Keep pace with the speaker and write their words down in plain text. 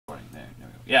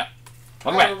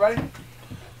Welcome back, everybody.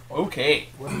 Okay.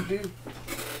 What do you do?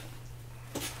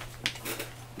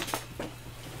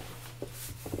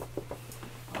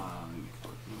 Let me make a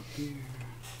quick note here.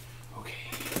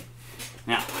 Okay.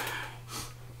 Now,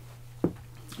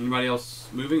 anybody else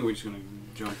moving? Or are we just gonna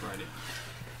jump right in?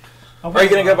 Are you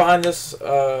gonna go behind this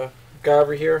guy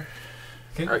over here?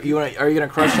 Are you gonna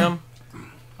crush him?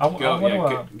 Go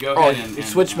ahead and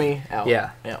switch me out.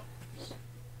 Yeah.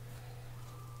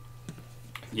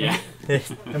 Yeah.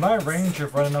 Am I in range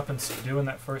of running up and doing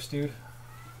that first dude?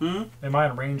 Am I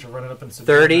in range of running up and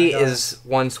 30 is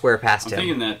one square past I'm him.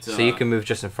 thinking that, so you can move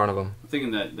just in front of him. I'm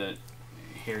thinking that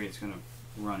Harriet's gonna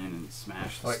run in and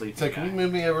smash the sleeping So guy. can you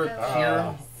move me over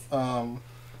here?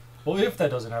 Well, if that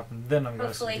doesn't happen, then I'm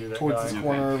going to do that towards guy. this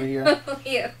corner over here.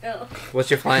 Yeah, no. What's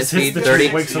your flying speed? The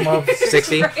 30? wakes him up.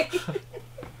 60? Right.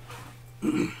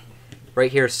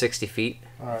 Right here is 60 feet.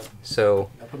 Alright.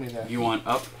 So Now put me there. You want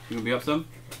up? You want to be up some?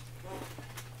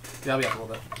 Yeah, I'll be up a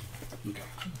little bit. Okay.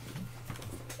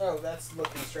 Oh, that's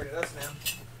looking straight at us now.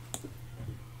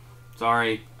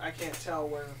 Sorry. I can't tell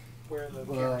where the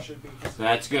camera should be.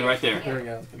 That's good right there. There we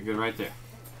go. You're good right there.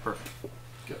 Perfect.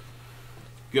 Good.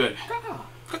 Good.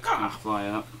 Gonna fly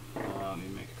up. Let me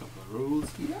make a couple of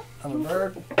rules. I'm a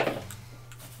bird.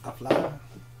 I fly.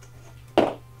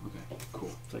 Okay,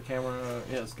 cool. The camera,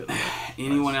 yeah, it's good.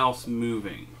 Anyone else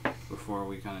moving before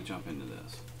we kind of jump into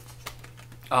this?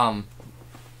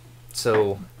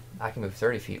 so I can move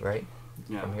 30 feet, right?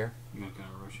 Yeah. From here? You're gonna kind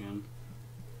of rush in.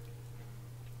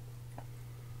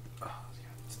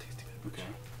 Okay.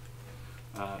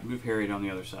 Move Harriet on the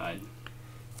other side.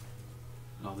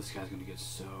 Oh, this guy's gonna get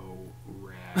so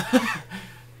wrecked.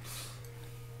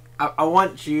 I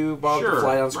want you, Bob, to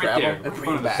fly down right Scrabble there, and in bring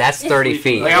front me of back. That's 30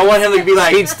 feet. Like, I want him to be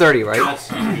like... Speed's 30, right?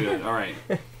 That's good. All right.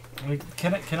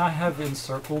 Can I have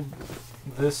encircled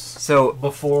this So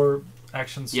before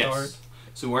action start? Yes.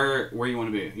 So where you want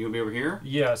to be? You want to be over here?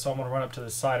 Yeah, so I'm going to run up to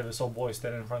the side of this old boy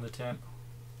standing in front of the tent.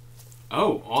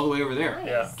 Oh, all the way over there. Nice.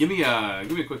 Yeah. Give me a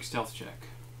quick stealth check.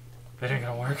 It ain't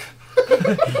going to work.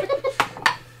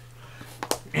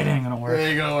 It ain't going to work. There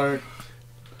you go, work.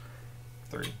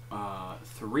 3.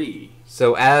 3.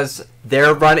 So as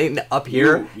they're running up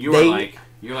here, you're like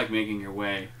making your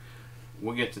way.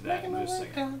 We'll get to that in just a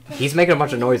second. he's making a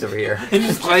bunch of noise over here. He's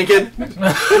just clanking.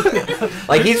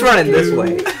 Like he's running this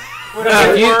way.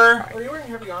 Are you wearing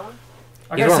heavy armor?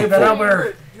 I He's gotta save that full.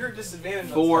 armor. You're a disadvantage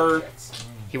on 4. stealth checks.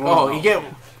 He won't. You could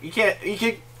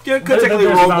technically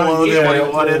roll below than what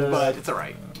it wanted, but it's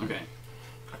alright. Okay.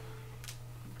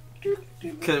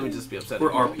 Because it would just be upsetting.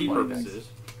 For RP purposes,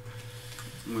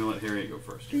 I'm gonna let Harriet go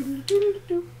first. As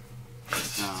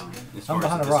far I'm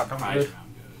behind as a the rock. I'm surprise good.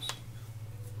 round goes,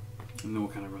 and then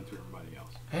we'll kind of run through everybody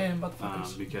else. Hey,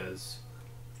 motherfuckers. Because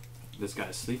this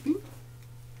guy's sleeping,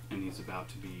 and he's about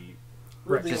to be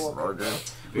Just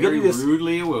very do this.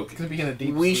 rudely It's awoken. gonna be in a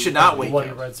deep We sleep. should not wake Bloody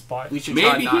him. red spot. We should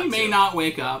try Maybe not he may to. not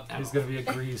wake up at He's all, going to be a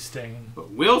grease stain.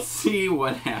 but we'll see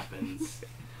what happens.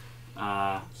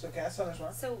 So cast Hunter's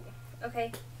Mark. So,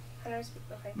 okay. Hunter's,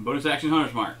 okay. Bonus action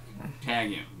Hunter's Mark. Tag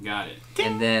him. Got it.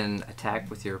 And then attack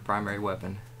with your primary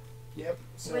weapon. Yep.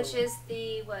 So Which is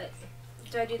the, what?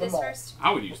 Do I do this maul. first?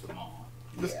 I would use them all.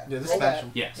 This Roll smash that.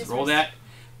 him. Yes, This roll first. that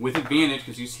with advantage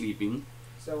because he's sleeping.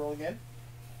 So roll again.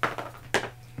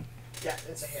 Yeah,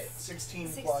 it's a hit. 16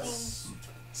 plus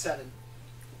 7.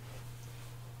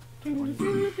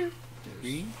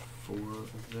 3, 4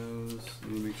 of those.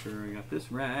 Let me make sure I got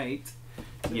this right.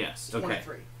 Yes, okay.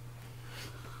 23.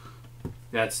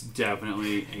 That's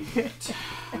definitely a hit.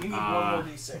 And you need one more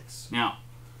d6. Now,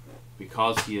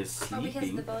 because he is Oh, because of the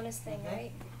sleeping, bonus thing,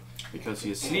 right?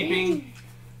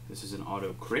 this is an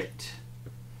auto crit.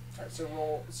 Alright, so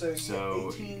roll. So you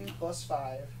So- get 18 plus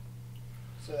 5.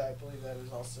 So I believe that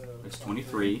is also. It's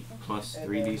 23 plus And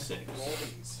 3d6. then roll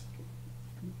these.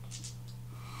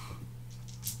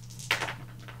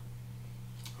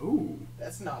 Ooh.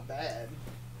 That's not bad.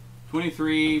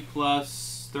 23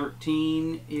 plus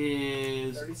 13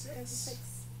 is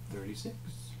 36. 36.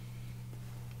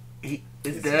 He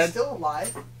Is is he dead. still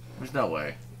alive? There's no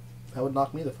way. That would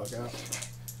knock me the fuck out.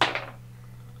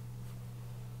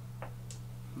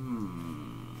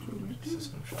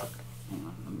 System shock. Hold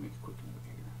on, let me make a quick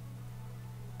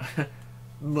note here.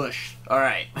 Mush. All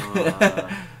right.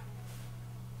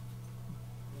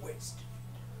 Wasted.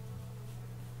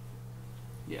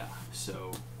 Yeah,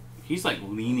 so he's like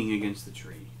leaning against the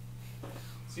tree.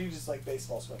 So you just like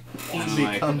baseball swing. And, He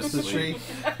like, becomes the asleep.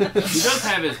 tree. He does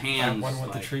have his hands one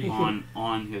with the like, tree.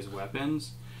 on his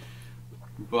weapons,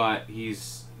 but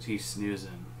he's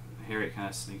snoozing. Harriet kind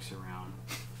of sneaks around,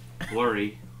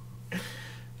 blurry,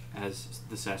 as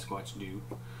the Sasquatch do,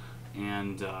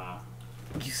 and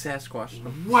You Sasquatch.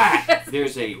 whack!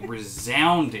 There's a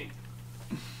resounding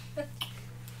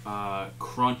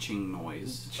crunching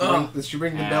noise. Did she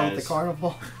ring the bell at the As-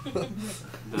 carnival?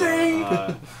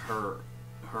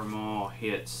 Her maul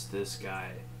hits this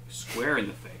guy square in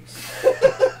the face,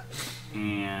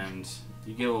 and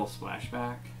you get a little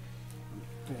splashback,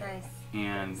 Nice.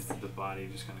 and the body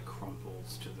just kind of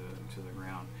crumples to the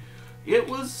ground. It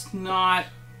was not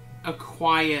a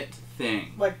quiet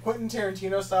thing. Like Quentin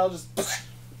Tarantino style, just.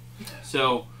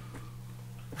 So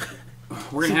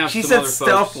we're gonna have She some said other folks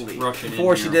stealthily rushing in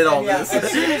before she here. did all Yeah, this.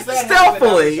 as soon as that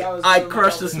Stealthily, happened, I doing my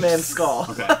crushed this Eldritch- man's skull.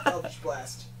 Okay. Eldritch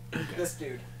Blast. This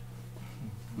dude.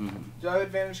 Mhm. Do I have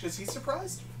advantage because he's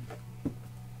surprised?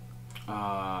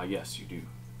 Yes, you do.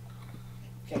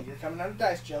 Okay, you're coming out of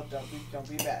dice, Jill. Don't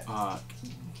be bad.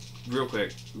 Real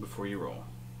quick before you roll,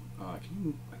 I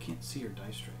can't see your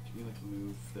dice tray. Can you like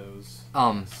move those?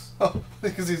 Oh,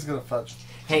 because he's gonna fudge.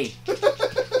 Hey,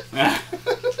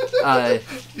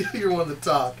 You're one to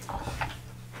talk.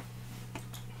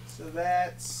 So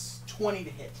that's 20 to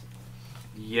hit.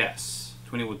 Yes,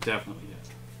 20 will definitely hit.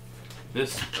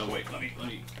 This. Oh wait, let me.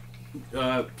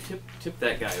 Tip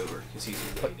that guy over because he's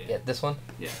really dead. yeah, this one.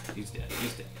 Yeah, he's dead.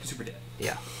 He's dead. He's super dead.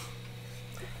 Yeah.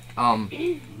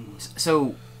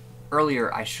 So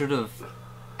earlier I should have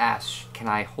asked, can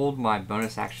I hold my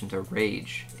bonus action to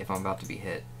rage if I'm about to be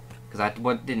hit? Because I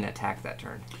didn't attack that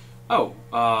turn. Oh,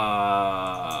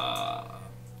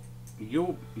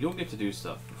 you'll get to do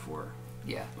stuff before.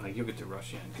 Yeah. Like you'll get to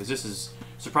rush in because this is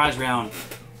surprise round.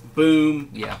 Boom.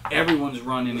 Yeah. Everyone's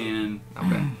running in.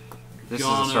 Okay. This is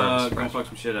the start of Gonna surprise. fuck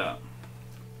some shit up.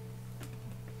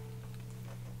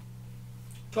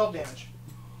 12 damage.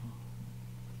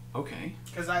 Okay.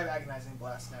 Because I have Agonizing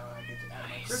Blast now and I get to add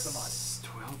my Charisma mod. Nice.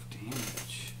 12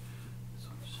 damage. This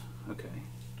one's- Okay.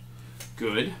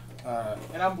 Good.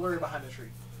 And I'm blurry behind a tree.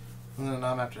 And then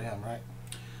I'm after him,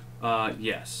 right?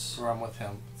 Yes. Or I'm with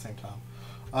him at the same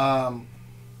time.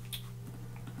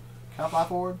 Can I fly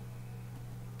forward?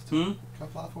 Hmm? Can I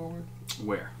fly forward?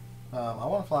 Where? I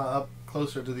want to fly up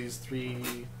closer to these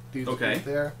three dudes Okay. right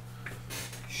there.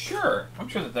 Sure. I'm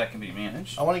sure that can be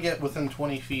managed. I want to get within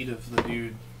 20 feet of the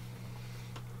dude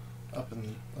up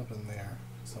in there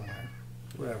somewhere.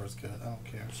 Whatever's good. I don't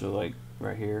care. So like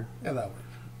right here. Yeah, that works.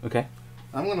 Okay.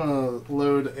 I'm gonna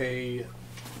load a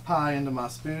pie into my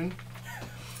spoon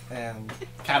and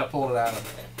catapult it at him.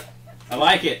 I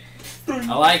like it.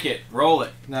 I like it. Roll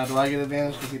it. Now, do I get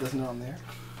advantage because he doesn't know I'm there?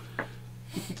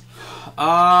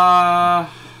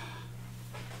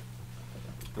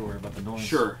 Don't worry about the noise.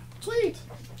 Sure. Sweet.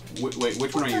 Wait,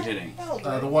 which one are you hitting?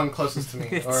 The one closest to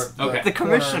me. Or Okay. The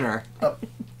commissioner. Up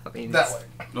I mean, that way.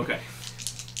 Okay.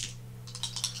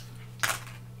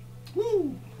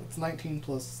 Woo! It's 19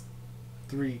 plus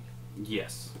 3.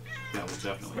 Yes. That will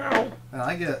definitely. And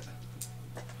I get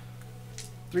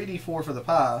 3d4 for the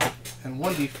pie and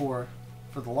 1d4 for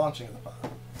the launching of the pie.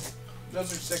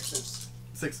 Those are 6s.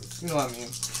 6s. You know what I mean.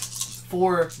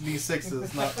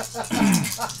 4d6s, not...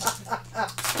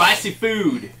 Spicy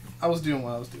food. I was doing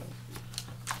what I was doing.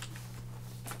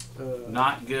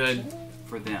 Not good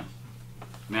for them.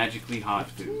 Magically hot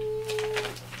food.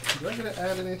 Do I get to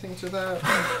add anything to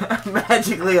that?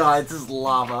 Magically, it's just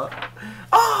lava.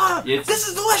 Ah! It's- This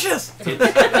is delicious! It's a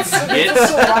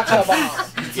sriracha bomb.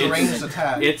 It's a ranged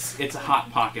attack. It's a hot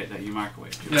pocket that you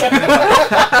microwave.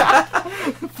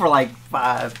 for like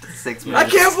 5 to 6 I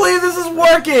minutes. can't believe this is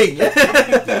working!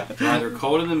 Either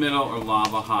cold in the middle or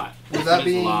lava hot. Would that What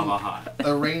is be- lava hot?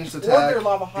 A ranged Or attack. they're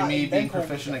lava hot And me and then being cold.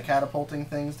 proficient at catapulting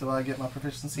things, do I get my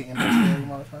proficiency and dexterity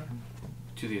modifier?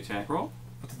 To the attack roll?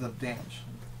 What's the damage?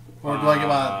 Or do I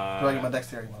get my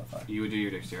dexterity modifier? You would do your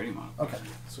dexterity modifier. Okay,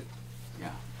 sweet. Yeah.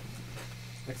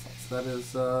 Excellent. So that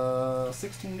is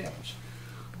 16 damage.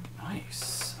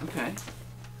 Nice. Okay.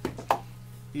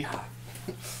 Yeah.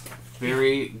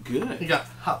 Very You good. got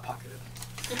hot pocketed.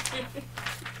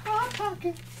 Hot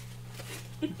pocket.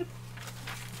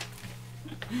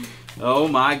 Oh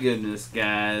my goodness,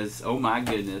 guys. Oh my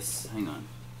goodness. Hang on.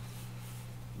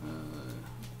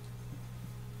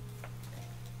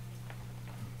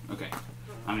 Okay.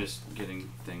 I'm just getting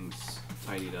things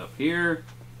tidied up here.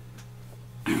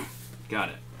 Got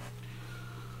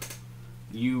it.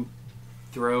 You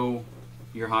throw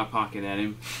your hot pocket at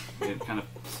him. It kind of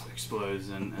explodes,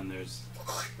 and there's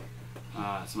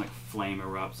some like flame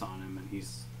erupts on him, and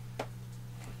he's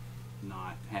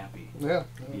not happy. Yeah.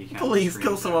 He kinda Please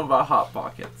kill screams some out. of my hot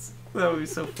pockets. That would be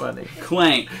so funny.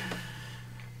 Clank.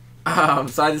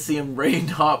 So I just see him rain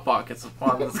hot pockets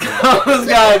upon this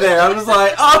guy there. I'm just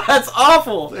like, oh, that's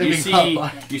awful. You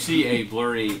see a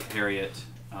blurry Harriet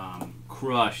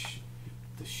crush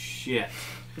the shit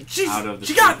out of the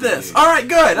She got street, this. dude. All right,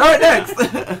 good. All right, next.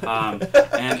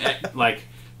 Like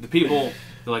the people,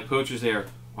 the like poachers there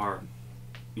are,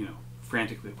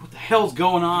 frantically, what the hell's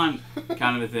going on,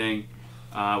 kind of a thing.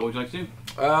 What would you like to do?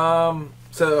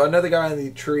 So another guy in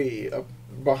the tree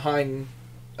behind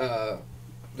the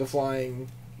flying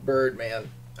bird man.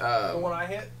 The one I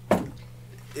hit?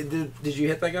 Did you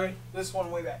hit that guy? This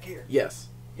one way back here. Yes.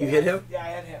 You Yeah, hit him? Yeah, I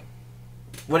had him.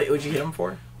 What would you hit him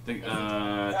for? I think,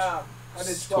 I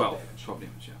did 12 damage. 12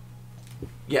 damage, yeah.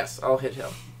 Yes, I'll hit him.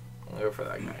 I'll go for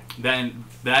that guy. Then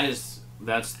that's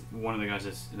one of the guys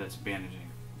that's bandaging.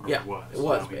 Or Yeah, was. it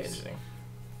was Now he's, bandaging.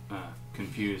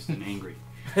 confused and angry.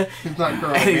 He's not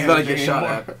growing. And he's gonna get managing shot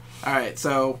anymore. at. Alright,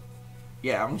 so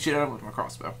yeah, I'm gonna shoot at him with my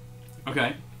crossbow.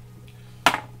 Okay.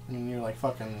 I mean, you're like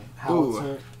fucking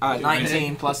howitzer.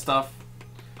 19 plus stuff.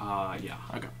 Yeah.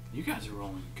 Okay. You guys are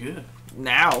rolling good.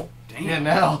 Now. Damn. Yeah,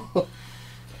 now.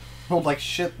 Rolled like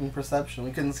shit in perception.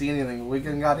 We couldn't see anything. We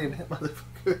couldn't got even hit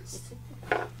motherfuckers.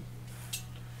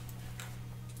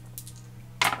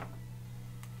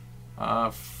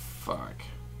 Fuck.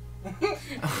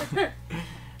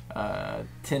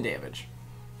 10 damage.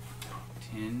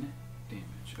 10 damage.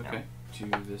 Okay. To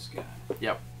this guy.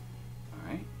 Yep.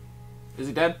 Alright. Is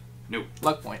he dead? Nope.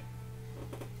 Luck point.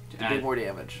 To do Add- more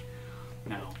damage.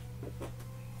 No.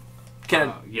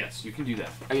 Can Yes, you can do that.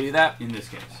 I can do that? In this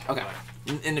case. Okay.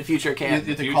 In the future, You can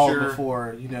have to call it future-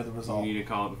 before you know the result. You need to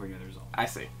call it before you know the result. I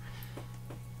see.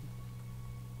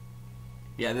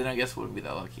 Yeah, then I guess it wouldn't be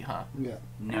that lucky, huh? Yeah.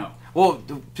 No. Well,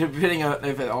 depending on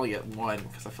if I only get one,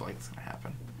 because I feel like it's gonna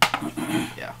happen.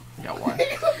 Yeah, got one.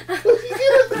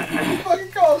 You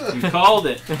fucking called it. You called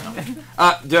it.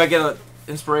 Do I get an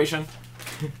inspiration?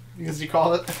 Because you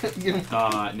called it. Give him-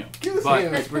 No. give this But man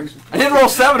an inspiration. I did roll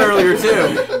 7 earlier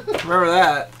too. Remember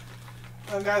that?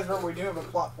 Guys, remember we do have a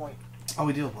plot point. Oh,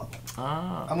 we do have one.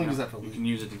 Ah. I'm gonna use that for you loot. can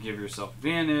use it to give yourself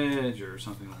advantage or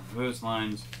something along those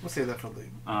lines. We'll save that for loot.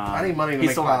 Um, I need money to he's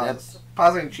make still not pods.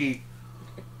 Pods ain't cheap.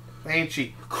 They ain't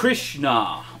cheap.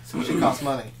 Krishna. So shit costs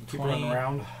money. Keep running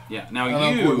around. Yeah. Now I don't know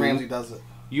if Gordon Ramsay you does it.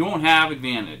 won't have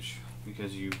advantage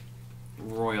because you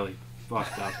royally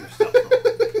fucked up your stuff.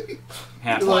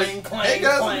 Half. You're like, Clang, hey clang,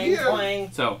 guys, I'm clang, here.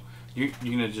 clang. So you're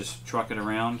gonna just truck it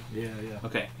around. Yeah, yeah.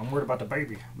 Okay. I'm worried about the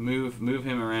baby. Move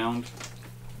him around.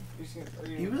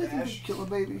 You really think you should kill a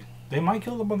baby? They might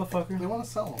kill the They motherfucker. want to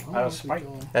sell them. Out of spite.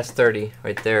 That's 30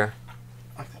 right there.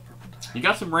 I like that purple dye. You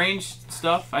got some ranged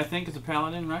stuff, I think, as a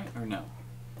paladin, right? Or no?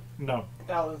 No.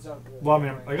 Paladins don't do it. Well, I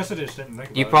mean, I guess I just didn't think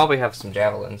about You it. probably have some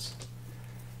javelins.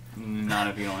 Not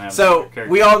if you don't have. So character.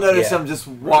 we all notice Yeah. him just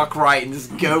walk right and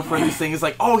just go for this thing. It's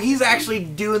like, oh, he's actually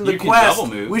doing the You can quest. double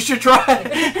move. We should try.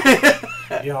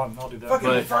 Yeah, I'll do that. Fucking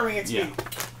But- confirming its yeah. speed.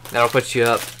 That'll put you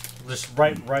up. Just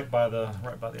right by the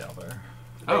elevator.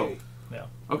 Oh. Yeah.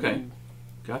 Okay.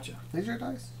 Gotcha. These your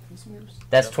dice? This one yours?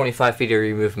 That's 25 feet of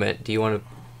your movement. Do you want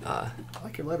to? I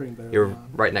like your lettering better. You're than mine.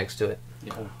 right next to it.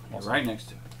 Yeah. You're right next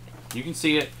to it. You can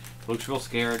see it. Looks real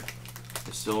scared.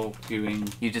 It's still doing.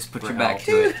 You just put For your back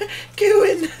help. to it.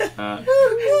 Gooing.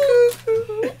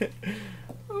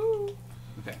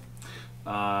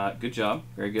 Okay. Good job.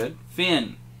 Very good.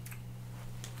 Finn.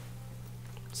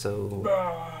 So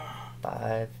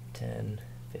 5, 10,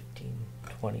 15,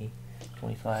 20,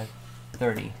 25,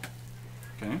 30.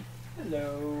 Okay.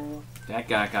 Hello. That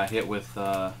guy got hit with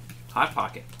Hot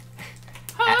Pocket.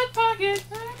 Hot Pocket.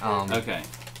 Okay.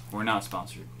 We're not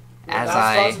sponsored. As Not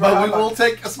I sponsored by But we Hot will Pocket.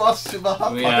 take a sponsorship of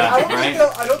Hot Yeah.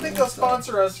 Pocket. I don't think they'll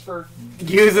sponsor us for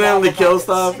Using them to Lava kill buckets.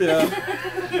 stuff.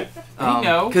 Yeah. They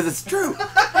know. Because it's true.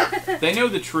 They know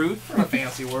the truth. In a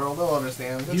fancy world, they'll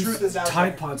understand. The truth is out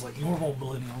Tide there. Pods like normal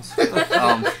millennials.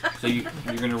 So you're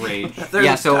gonna rage. There's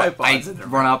yeah. So Tide I Pods in there.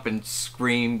 run up and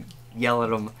scream, yell at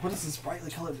them, What is this brightly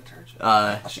colored detergent?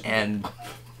 and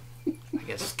I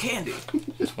guess Candy.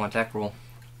 just one attack roll.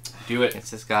 Do it. It's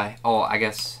this guy. Oh, I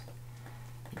guess.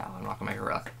 No, I'm not gonna make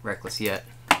it reckless yet.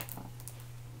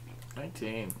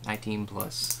 19. 19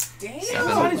 plus. Damn.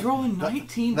 Everybody's rolling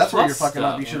 19. That's where you're plus fucking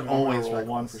up. You stuff. should always roll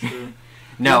one reckless. for sure.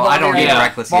 No, I don't get Yeah.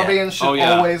 reckless yet. Barbarians should Oh,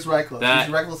 yeah. always reckless. That-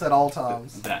 He's reckless at all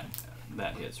times. That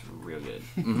hits real good.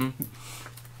 Mm-hmm.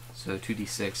 So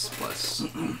 2d6 plus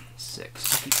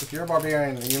 6. If you're a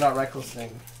barbarian and you're not reckless, then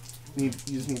you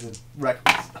just need to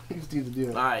reckless. You just need to do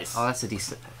it. Nice. Oh, that's a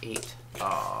d8.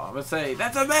 Oh, I'm gonna say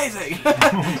that's amazing.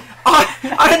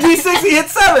 On a D6, he hit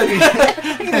 7.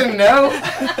 You didn't know?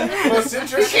 Most You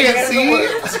interesting. can't man in the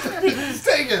world. see. Just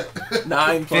take it.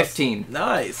 9 plus 15.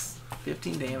 Nice.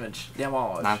 15 damage.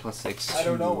 Damage. 9 plus 6. I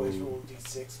don't always roll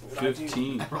d6, but when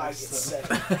 15. I do, I get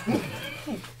 7.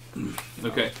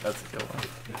 Okay. That's a good one.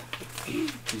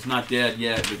 He's not dead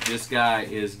yet, but this guy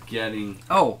is getting.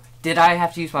 Oh, did I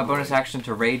have to use my bonus action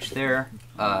to rage there?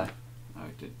 I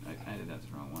did. I did that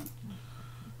the wrong one.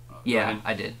 Yeah,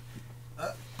 I did.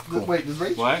 Cool. Wait, does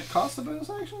rage What? cost a bonus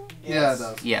action? Yes. Yeah, it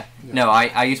does. Yeah. No,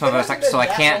 I used my bonus action, so I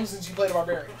can't. Since you played a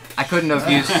barbarian. I couldn't have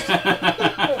used.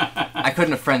 I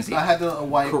couldn't have frenzied. I had to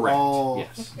wipe Correct. all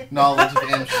Yes. knowledge of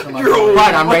imps from my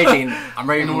Fine, I'm raging. I'm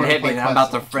ready In to order to hit me, play and I'm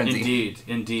about to Quest. frenzy.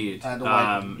 Indeed. I had to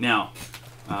wipe Now,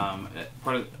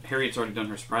 part of Harriet's already done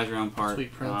her surprise round part.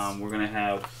 Sweet prince. We're gonna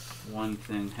have one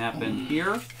thing happen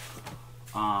here.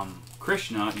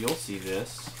 Krishna, you'll see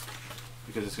this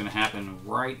because it's gonna happen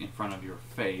right in front of your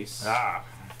face. Ah.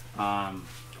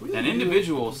 An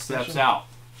individual steps out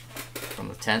From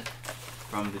the tent.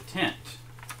 from the tent.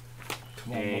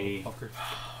 Come on, A motherfucker.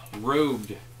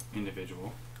 robed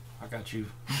individual. I got you.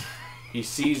 He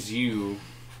sees you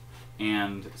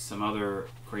and some other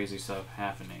crazy stuff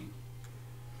happening,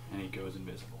 and he goes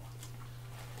invisible.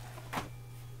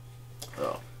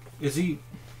 Oh. Is he?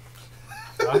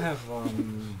 I have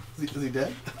Is he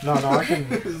dead? No, I can.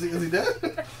 Is he dead?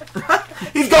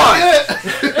 He's gone!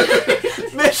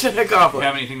 Mission Do you accomplished.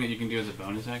 have anything that you can do as a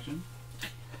bonus action?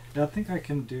 Yeah, I think I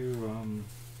can do.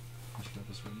 I should have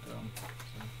this written down.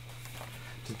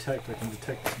 So, detect. I can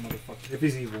detect this motherfucker if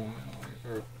he's evil.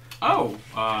 Or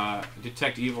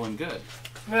Detect evil and good.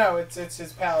 No, it's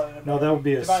his paladin. no, that would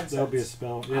be a Divine that would be a sense.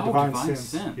 spell. Yeah, Oh, divine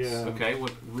sense. Yeah. Okay,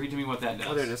 read to me what that does.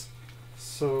 Oh, there it is.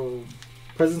 So,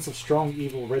 presence of strong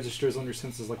evil registers on your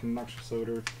senses like a noxious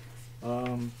odor.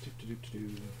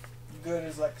 Good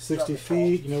is like 60 struck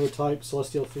feet. You know the type,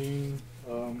 celestial fiend.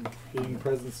 Being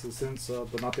presence of sense,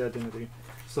 but not the identity.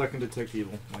 So I can detect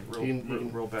evil, like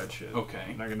real bad shit. Okay.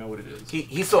 And I can know what it is.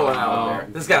 He's sold out there.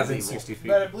 This guy's Within evil. 60 feet.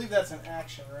 But I believe that's an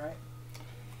action, right?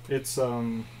 It's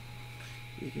You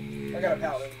can use I got a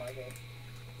paladin in my game.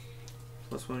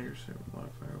 plus one of your super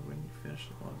modifier when you finish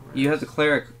the long rest. You have the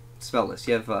cleric spell list.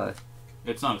 You have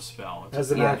It's not a spell. It's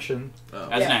as an Yeah. action. Oh.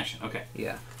 as an Yeah. action. Okay.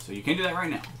 yeah. So you can do that right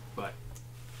now, but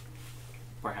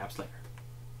perhaps later.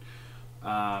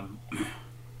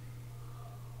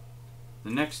 The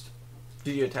next.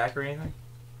 Did you attack or anything?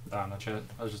 Not yet.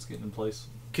 I was just getting in place.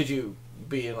 Could you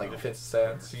be in like defensive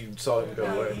stance? You saw him go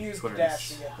No, away. he used the Twitter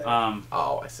dash is- to get there.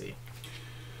 Oh, I see.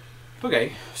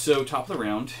 Okay, so top of the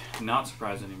round, not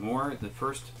surprised anymore. The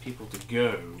first people to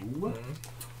go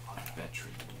are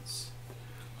veterans.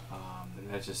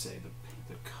 Let's just say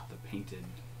the painted,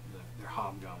 they're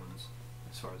hobgoblins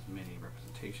as far as mini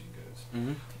representation goes.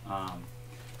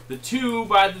 The two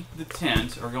by the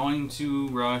tent are going to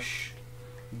rush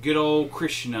good old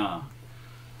Krishna,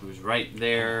 who's right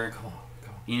there Come on.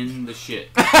 in the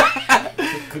shit.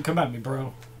 Come at me,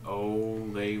 bro. Oh,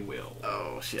 they will.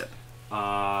 Oh shit.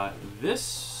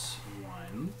 This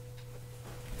one.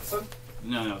 So-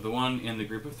 No, the one in the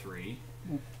group of three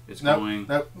is Nope, going.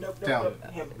 nope. Nope, Down.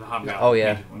 Him. The hobgoblin Oh,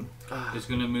 yeah. painted one is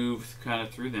going to move kind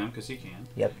of through them because he can,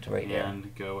 Yep, to right there.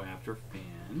 and go after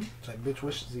Finn. That bitch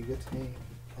wishes he gets me.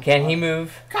 Can he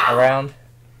move around?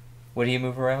 Would he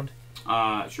move around?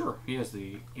 Sure. He has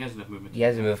enough movement. He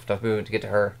has to move to get to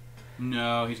her.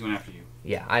 No, he's going after you.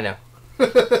 Yeah, I know.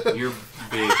 You're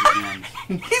big and.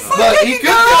 But he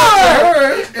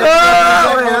could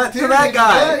go to that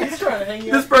guy. He's trying to hang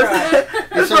you This up. person.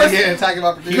 He's trying to get an attack of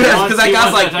opportunity. Yes, wants- 'cause that he guy's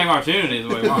wants like- an attack of opportunity is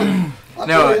the way we want.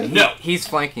 No, No. he's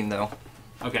flanking though.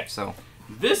 Okay, So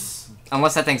this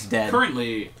unless that thing's dead.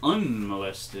 currently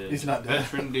unmolested He's not dead.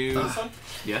 veteran dude.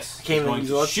 Yes, he's Can't even going use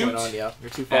to a point shoot on you. You're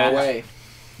too far at away.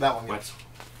 That one. Wetzel.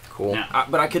 Cool. Now,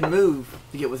 But I could move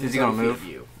to get within Is he gonna 30 feet move? of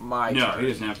you. My no, turn. he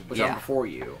doesn't have to. Which Yeah. I'm before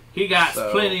you. He got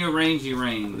So- plenty of rangy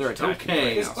range. They're attacking me Okay.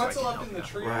 right Is now, so I Quetzal can up in the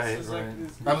help trees? Right, Is like,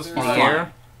 right. That was there- fine. In the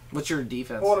air? What's your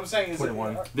defense? Well, what I'm saying is,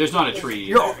 21. There's not a tree.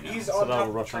 You're- there right now. he's So on that'll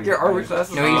top. rush on Your you. armor class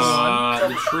is No, he's-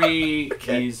 The tree.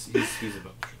 Okay. He's above the tree.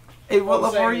 Hey, What what I'm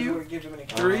level saying are is you? we'll give him any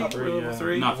Three? cover. Level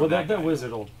 3? Not for Well, that that guy.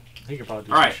 wizard will. He could probably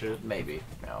do Alright. some shit. Maybe.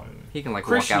 No. He can like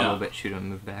Krishna. walk out a little bit, shoot him, and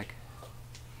move back.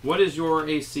 What is your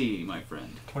AC, my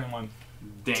friend? 21.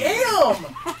 Damn. Damn!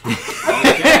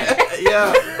 Okay.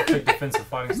 Yeah. Take defensive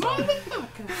fighting style.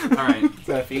 All right. Is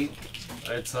that a feat?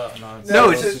 It's no. It's,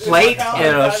 No, it's it's just plate like and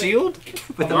a paladin. shield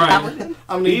with a All right. paladin.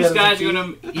 I'm These guys are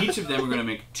gonna. Each of them are gonna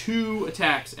make 2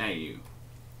 attacks at you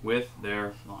with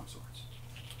their longswords,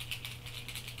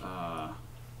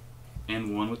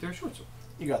 and 1 with their short sword.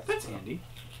 You got That's this. handy.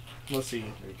 Let's see.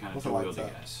 They're kind of What's the lights wieldy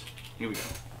up? guys. Here we go.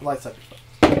 Lights up.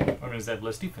 I mean, is that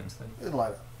less defense then? It'll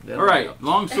light up. All right,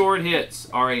 longsword hits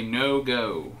are a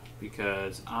no-go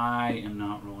because I am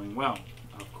not rolling well,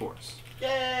 of course.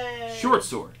 Yay! Short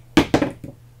sword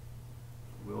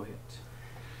will hit.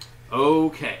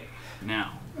 Okay,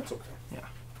 now That's okay.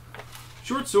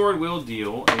 Short sword will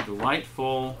deal a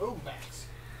delightful Oh, max.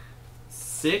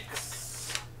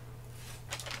 6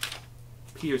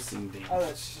 piercing damage. Oh,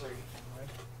 that's 3.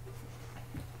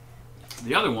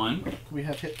 The other one, We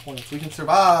have hit points. We can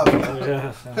survive.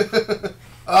 Yeah.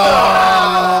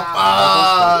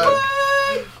 Oh,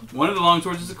 one of the long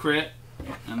swords is a crit.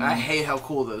 And I hate how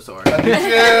cool those are. fuck.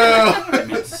 I do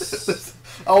miss. too.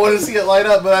 I want to see it light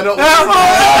up, but I don't want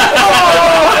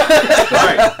to see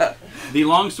it. Alright. The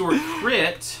longsword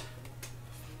crit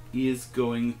is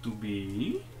going to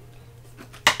be.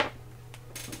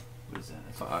 What is that?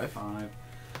 That's 5.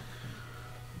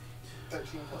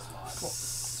 13 plus 5.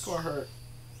 Score hurt.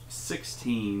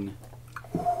 16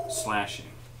 slashing.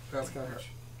 That's gonna hurt.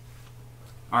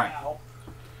 Alright. Ow.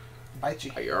 Bite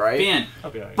you. Are you alright? Finn.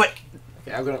 I'll be alright. But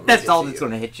Okay, I'm gonna that's make it all to that's you.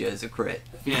 going to hit you is a crit.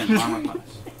 Finn, armor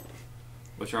class.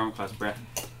 What's your armor class, Brett?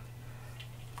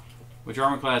 What's your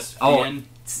armor class, Oh. Finn?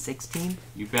 16?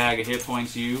 You bag of hit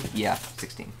points, you? Yeah,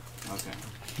 16. Okay.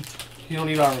 You don't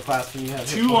need armor class when you have hit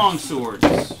 2 points. long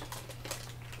swords.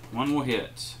 One will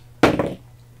hit.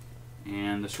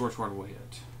 And the short sword will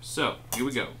hit. So, here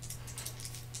we go.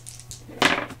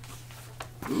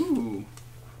 Ooh.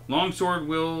 Long sword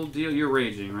will deal. You're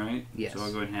raging, right? Yes. So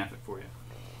I'll go ahead and half it for you.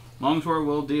 Long sword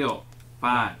will deal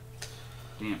 5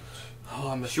 damage. Oh,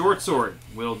 I missed Short sword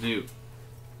will do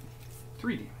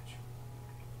 3 damage.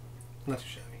 Not too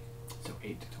shabby. So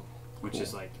 8 total. Which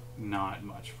is like not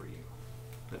much for you.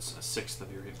 That's a sixth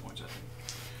of your hit points, I think.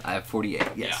 I have 48,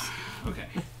 yes. Yeah. Okay.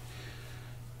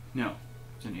 No.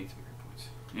 It's an eighth of your hit points.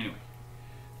 Anyway.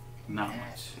 Not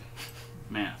much.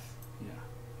 Math. Yeah.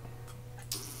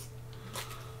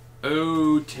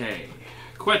 Okay.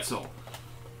 Quetzal.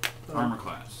 Armor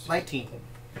class. 19.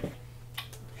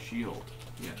 Shield.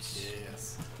 Yes.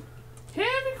 Yes.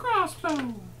 Heavy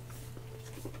crossbow.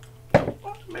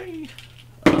 Fuck me.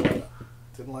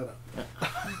 Didn't light up.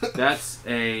 That's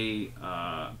a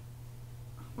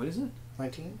what is it?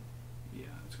 19? Yeah,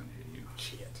 it's gonna hit you.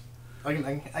 Shit. I can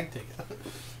take it.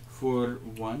 For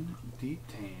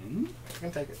 1d10. I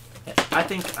can take it. I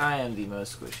think I am the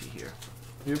most squishy here.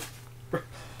 That's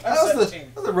That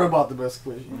 17. was the robot the best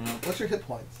squishy. Mm. What's your hit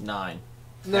points? 9.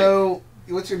 No.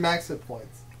 What's your max hit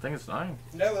points? I think it's 9.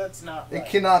 No, that's not right. It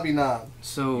cannot be 9.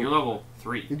 So, You're level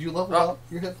 3. Did you level Oh. up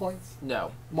your hit points?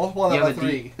 No. Multiply that You by have a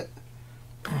 3.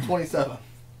 27.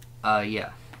 yeah.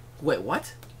 Wait,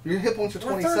 what? Your hit points are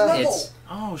We're third 27. level. It's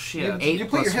Oh You, shit. 8 you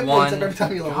put your plus hit points up 1. every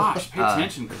time you level Gosh, up. pay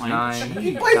attention, Clank. 9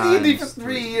 You played D&D for times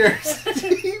 3 years.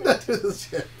 You not do this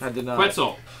shit. I did not.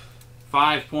 Quetzal.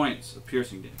 5 points of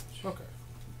piercing damage. Okay.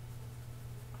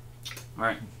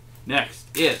 Alright. Next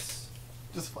is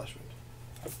Just flesh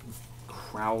wound.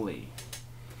 Crowley.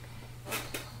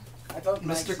 I thought Mr.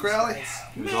 Max's Crowley? nice.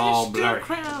 He was all blurry.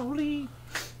 Crowley.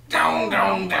 Down,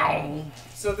 down, down.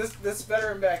 So this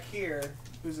veteran back here,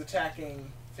 who's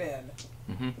attacking Finn,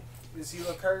 Mhm. does he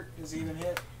look hurt? Is he even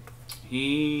hit?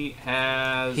 He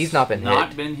has He's not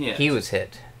been hit. He was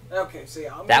hit. Okay, so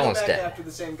yeah, I'm That going one's back dead. after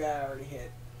the same guy I already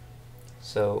hit.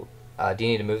 So, do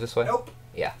you need to move this way? Nope.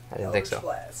 Yeah, I didn't think Eldritch so.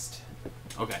 Blast.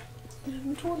 Okay.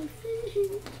 20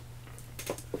 feet.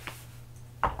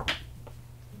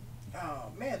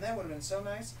 Oh man, that would have been so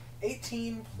nice.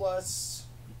 18 plus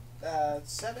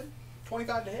 7,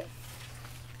 25 to hit.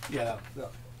 Yeah, no.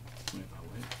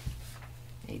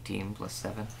 18 plus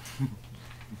 7.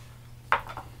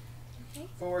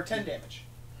 For 10 damage.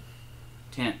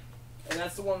 10. And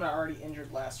that's the one I already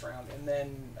injured last round. And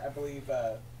then I believe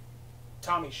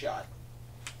Tommy shot.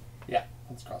 Yeah,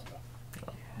 that's crossbow.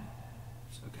 Okay.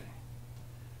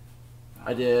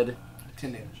 I did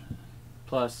 10 damage.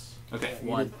 plus Okay. You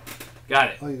 1. did- Got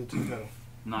it. Oh, you did 2 total.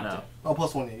 Not No. dead. Oh,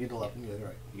 plus 1, yeah, you did 11. Yeah, you're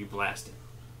right. You blasted.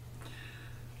 How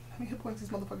many hit points these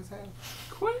motherfuckers have?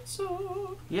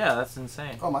 Quetzal. Yeah, that's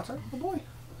insane. Oh, my turn? Oh, boy.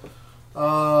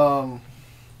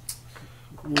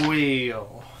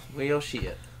 Well. Well,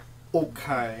 shit.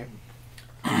 Okay.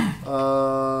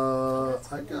 I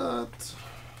got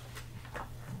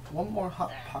one more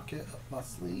hot pocket up my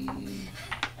sleeve.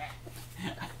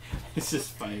 It's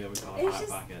just funny that we call it It's hot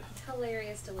just pocket.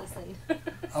 hilarious to listen.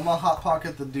 I'm gonna hot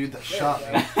pocket the dude that shot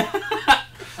you me.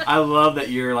 I love that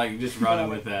you're like just running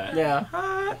with that. Yeah.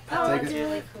 Oh, Take that's it.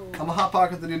 really cool. I'm gonna hot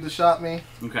pocket the dude that shot me.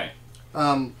 Okay.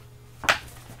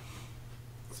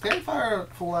 Spare fire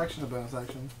full action or bonus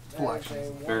action? Full That is action.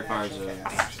 a one Fair fire's action a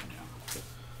cast. action now.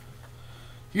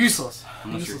 Useless.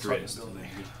 Unless you're Useless greatest. fucking Then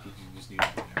ability. you just need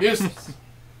it. Useless.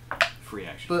 Free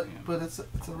action. But yeah. but it's a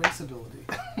race ability.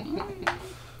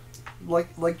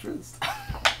 like Drizzt.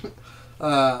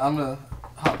 I'm gonna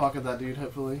hot pocket that dude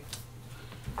hopefully.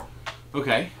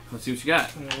 Okay. Let's see what you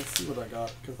got. Yeah, let's see what I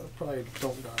got because I probably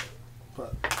don't got it.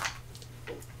 But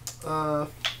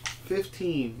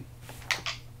 15.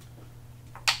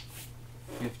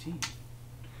 15.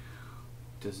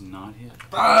 Does not hit.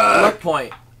 Luck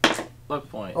point. Luck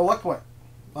point. Oh, luck point.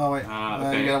 Oh, wait.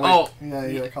 Okay. You gotta wait. Oh. Yeah,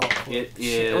 you gotta call it. It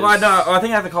is. Well, no, I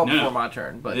think I have to call No, before no. my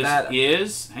turn. But This that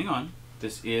is. Hang on.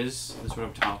 This is the sort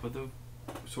of top of the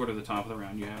top of the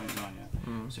round. You haven't gone yet.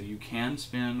 So you can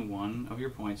spend one of your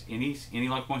points. Any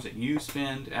luck points that you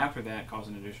spend after that cost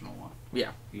an additional one.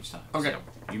 Yeah. Each time. Okay.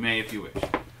 So you may if you wish.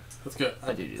 That's good.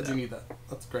 I do that. need that.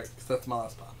 That's great, because that's my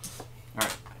last spot. All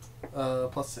right.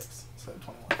 Plus 6, so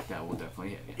 21. That will definitely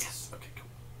hit. Yes. Okay, cool.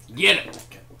 Get it.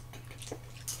 Okay.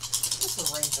 What's the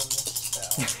range on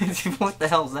this spell? What the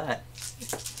hell's that?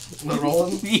 No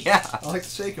rolling? Yeah. I like to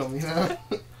shake them, you know?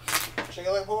 Shake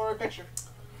it like a Polaroid picture.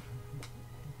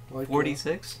 Like,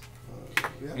 46?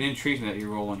 yeah. It intrigues me that you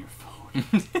roll on your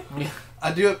phone.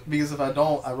 I do it because if I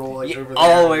don't, I roll like Yeah, over there.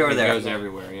 all the way over It there. goes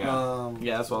everywhere. Yeah.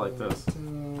 Yeah, that's why I like this.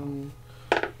 Dude,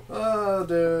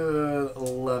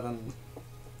 11.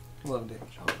 11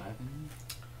 damage 11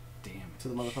 damage. to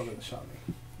the motherfucker that shot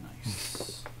me.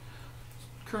 Nice. only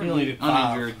Currently did 5.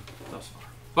 uninjured thus far.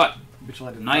 But Bitch,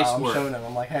 I did Nice 5. I'm work. showing him.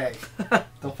 I'm like, hey,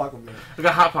 don't fuck with me. I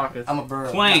got hot pockets. I'm a bird.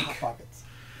 Clank. Hot pockets.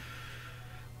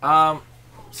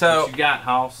 So what you got,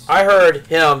 House? I heard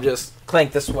him just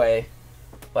clank this way,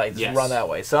 like just Yes. run that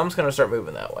way. So I'm just gonna start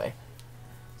moving that way.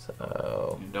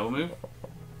 So, You double move?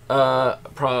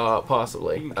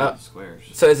 possibly. You can count the squares.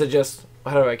 So is it just?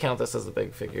 How do I count this as a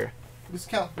big figure? Just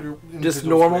count your Just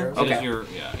individual normal? squares. It is Okay. your,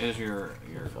 it is your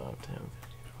 5, 10,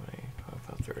 20,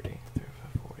 25, 30,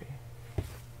 35, 40.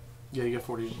 Yeah, you get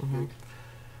 40 Mhm. big.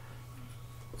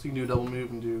 So you can do a double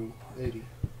move and do 80.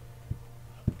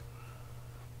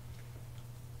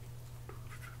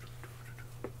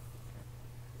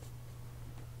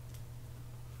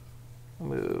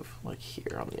 Move like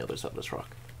here on the other side of this rock.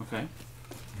 Okay.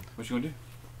 What you gonna do?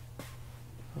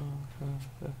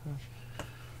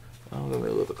 I'm gonna move a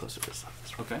little bit closer to this side of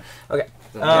this rock. Okay. Okay.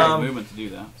 So you have Um, movement to do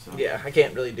that. So. Yeah, I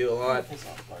can't really do a lot. Yeah,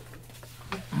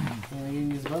 you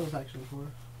can use bonus action for it.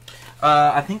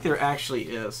 I think there actually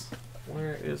is.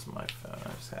 Where is my phone? I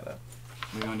just had it. What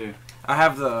are you gonna do? I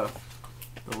have the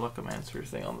Lookomancer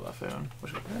thing on my phone. What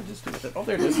should I just do with it? Oh,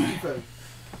 there it is.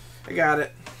 I got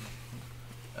it.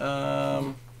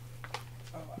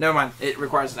 Never mind. It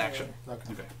requires an action.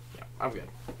 Okay. Okay. Yeah, I'm good.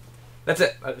 That's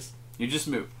it. You just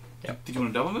move. Yep. Did you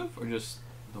want a double move or just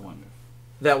the one move?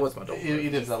 That was my double. He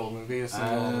did double move. He is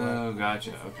Oh,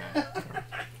 gotcha. Okay.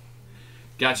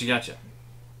 Gotcha.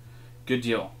 Good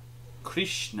deal.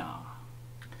 Krishna.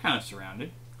 Kind of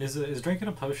surrounded. Is drinking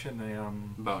a potion a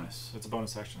Bonus. It's a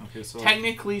bonus action. Okay, so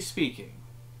Technically speaking,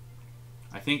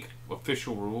 I think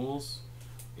official rules,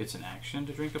 it's an action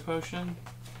to drink a potion.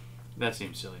 That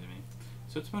seems silly to me.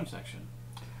 So it's a bonus action.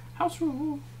 House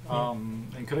rule.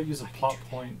 and could I use a plot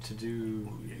point to do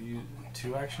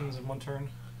 2 actions in one turn?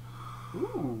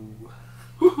 Ooh.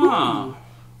 Huh.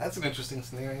 That's an interesting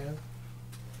scenario.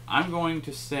 I'm going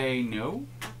to say no,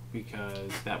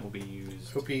 because that will be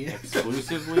used OP.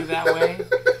 exclusively that way,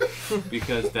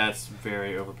 because that's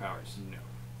very overpowered. So no.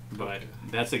 But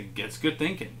that's good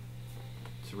thinking.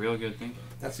 It's real good thinking.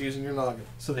 That's using your noggin.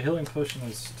 So the healing potion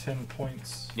is 10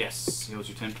 points. Yes, heals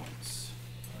you 10 points.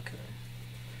 Okay.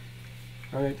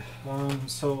 Alright,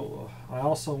 so I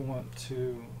also want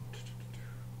to...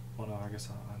 Well, no, I guess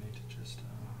I need to just...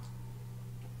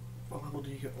 What level do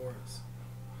you get auras?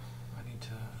 I need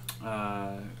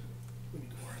to... We need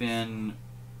auras. Finn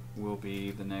will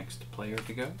be the next player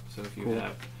to go. So if you Cool.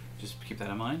 have, just keep that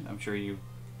in mind. I'm sure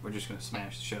we're just going to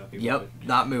smash the shit out of people. Yep, but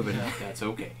not moving. That's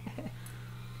okay.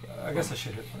 I guess I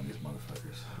should hit one of these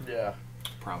motherfuckers. Yeah.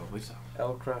 Probably so.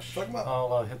 L crush. Talking about.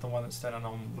 I'll hit the one that's standing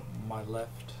on my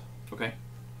left. Okay.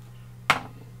 I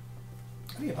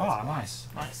need a dice Ah, box.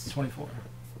 nice. 24.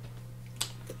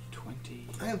 20.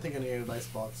 I didn't think I needed a dice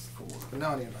box before, but now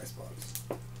I need a dice box.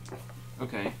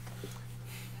 Okay.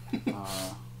 I'm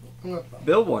gonna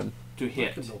Build one. To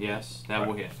hit, yes, that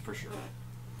will hit for sure.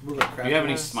 we're gonna craft Do you have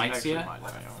any this. smites yet? What the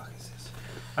fuck is this?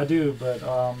 I do, but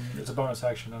it's a bonus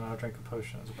action, and I'll drink a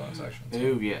potion as a bonus action.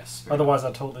 Ooh, yes. very Otherwise,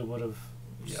 I totally would have.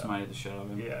 good. Yeah, Smited the shit out of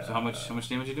him. Yeah. So how much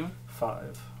damage you doing?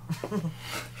 5.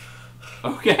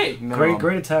 Okay.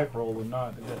 Great attack roll, but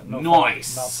not no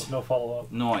Nice. no follow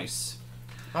up. Nice.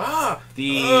 Ah.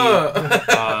 The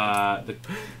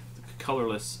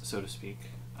colorless, so to speak,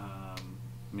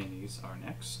 minis are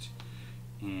next,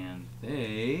 and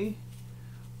they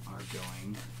are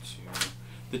going to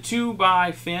the 2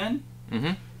 by Finn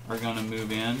Mm-hmm. are going to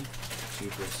move in to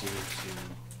proceed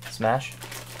to Smash.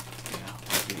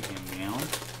 beat him down.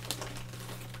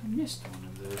 I missed one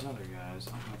of those other guys.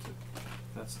 I'll have to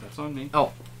That's on me.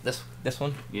 Oh, this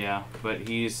one. Yeah, but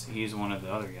he's one of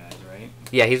the other guys, right?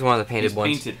 Yeah, he's one of the painted He's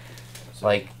ones. painted. So,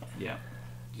 Like, yeah,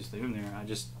 just leave him there. I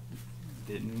just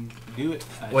didn't do it.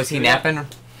 was he napping?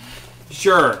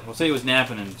 Sure. We'll say he was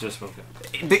napping and just woke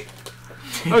up.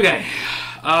 Okay.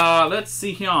 Let's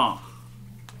see here.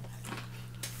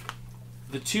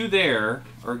 The two there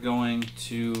are going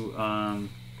to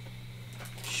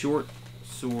short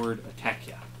sword attack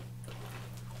ya.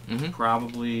 Mm-hmm.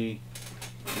 Probably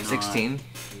 16. not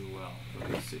too well.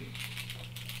 But let's see.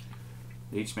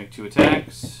 They each make 2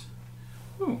 attacks.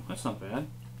 Ooh, that's not bad.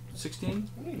 16.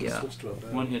 Yeah. Switch to a bow.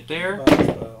 1 hit there.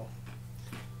 Bow.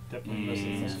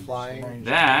 Definitely And It's flying.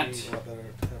 that Be a lot better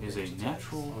at is a ranged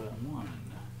natural attacks. 1.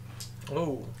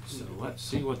 Oh. So let's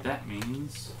see what that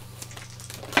means.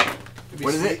 It'd be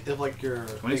What is sweet it? If like your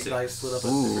 26. big dice split up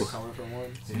at Ooh. different color from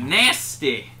one.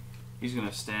 Nasty! He's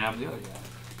gonna stab the other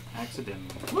guy. Accidentally.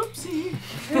 Whoopsie!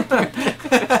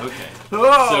 Okay.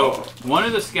 Oh. So, one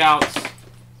of the scouts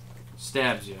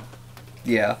stabs you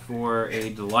Yeah. for a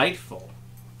delightful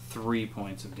 3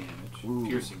 points of damage. Ooh.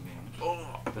 Piercing damage.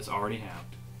 That's already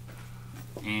halved.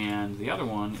 And the other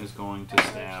one is going to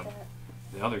stab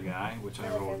the other guy, which I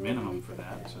rolled minimum for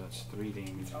that, so that's 3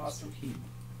 damage Awesome. to him.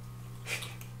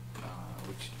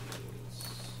 Which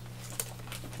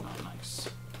is not nice.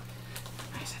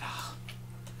 Nice at all.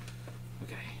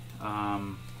 Okay.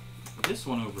 This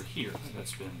one over here,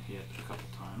 that's been hit a couple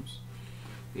times,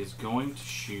 is going to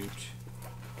shoot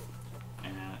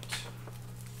at...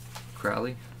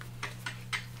 Crowley.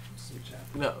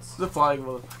 No, it's the flying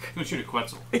motherfucker. He's going to shoot at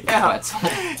Quetzal. Yeah.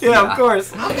 But, Yeah, of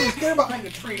course. I'm just there behind the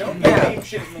tree. Don't Yeah. name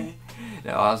shit at me.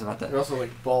 no, I was about They're to. also like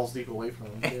balls deep away from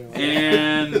them. Too.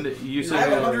 And you I said...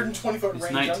 have a 120-foot It's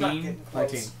range. I'm not 19? getting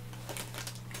close. 19.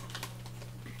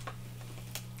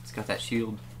 It's got that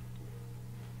shield.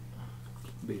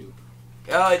 Boo.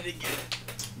 Oh, I didn't get it.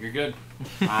 You're good.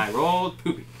 I rolled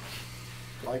poopy.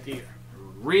 Like here.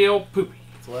 Real poopy.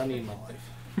 That's what I need in my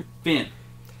life. Finn,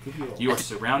 Poopy roll. you are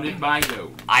surrounded by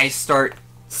those. I start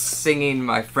singing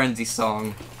my frenzy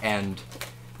song, and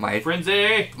my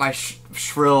Frenzy!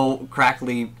 shrill,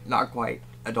 crackly, not quite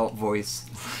adult voice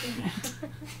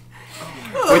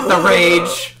with the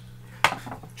rage.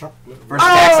 First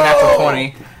attack's a natural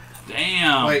 20.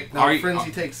 Damn. Wait, no, are you,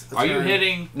 Frenzy takes a are you turn.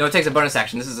 hitting No, it takes a bonus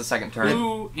action. This is the second turn.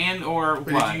 who and or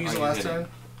But what? did you use are the last hitting? turn?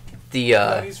 The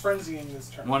No, he's frenzying this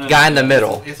turn. One of guy in the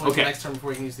middle. It's like Okay. the next turn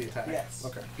before you can use the attack. Yes.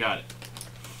 Okay. Got it.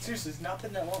 Seriously, it's not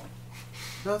been that long.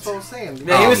 No, that's what I was saying.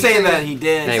 Yeah, he was Um, saying that he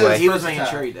did. Anyway. He was making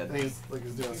sure he did. And he's like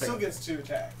he's doing He a still second. gets 2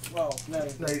 attacks. Well, no, No,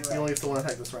 you're he right. only gets the one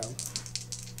attack this round.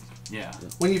 Yeah.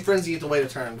 When you frenzy, you have to wait a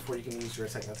turn before you can use your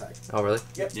second attack. Oh, really?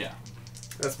 Yeah.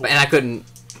 That's And I couldn't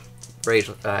rage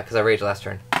because I raged last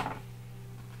turn.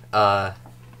 Yeah,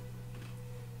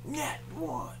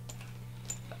 what?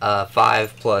 5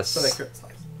 So plus they crit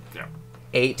slice.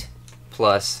 8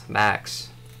 plus max,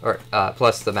 or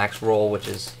plus the max roll, which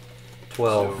is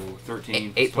 12. So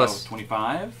 13, 8 12, plus-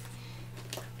 25.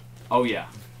 Oh yeah,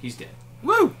 he's dead.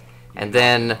 Woo! And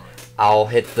then I'll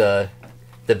hit the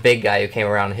big guy who came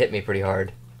around and hit me pretty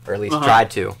hard, or at least Uh-huh.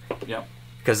 tried to. Yep.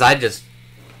 Because I just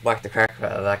whacked the crap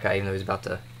out of that guy, even though he's about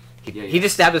to. He Yeah, he yeah.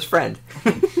 just stabbed his friend.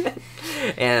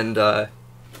 And right.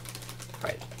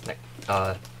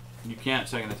 You can't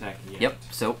second attack yet. Yep.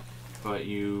 So But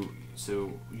you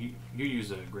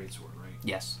use a greatsword, right?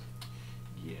 yes.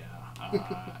 Yeah.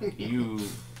 You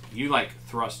like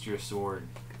thrust your sword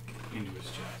into his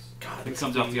chest. God, It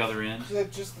comes out the other end. Is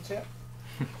that just the tip?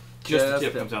 Just the Just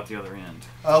tip the- comes out the other end.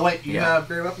 Oh wait, you Yeah. have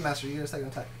Great Weapon Master. You get a second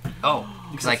attack. Oh,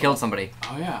 because I killed somebody.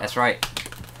 Oh yeah. That's right.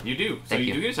 You do. So Thank you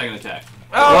you. do get a second attack.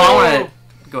 Well, I want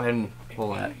to go ahead and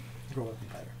pull that. Great Weapon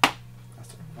Fighter.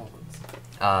 Master. All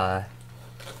of those.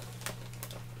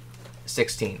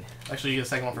 16. Actually, you get a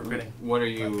second one for critting. What are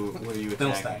you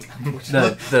Still stack.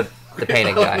 attacking? The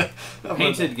painted guy.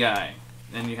 Painted guy.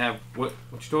 And you have what's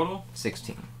your total?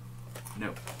 16.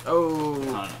 No. Oh.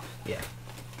 No. Yeah.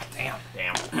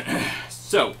 Damn.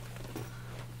 So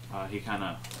he kind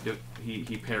of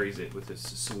he parries it with his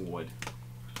sword.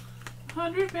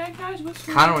 100 bad guys with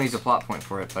swords. Kind of want to use a plot point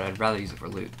for it, but I'd rather use it for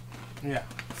loot. Yeah.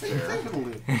 Same for the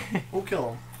loot. We'll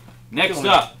kill him. Next Kill him.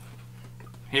 up,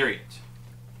 Harriet.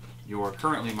 Your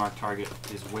currently marked target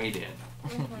is way dead.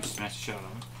 You smash the shot on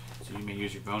him, so you may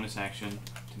use your bonus action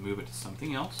to move it to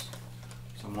something else.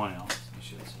 Someone else, I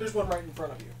should say. There's one right in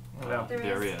front of you. Yeah.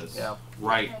 There is. Yeah.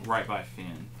 Right Okay. by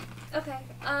Finn. Okay.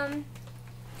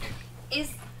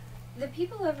 Is the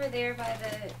people over there by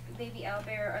the baby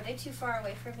owlbear, are they too far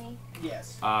away from me?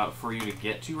 Yes. For you to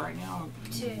get to right now?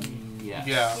 To- Yes.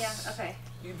 Yeah. Yeah, okay.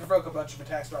 You provoke a bunch of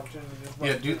attacks of opportunity. Just run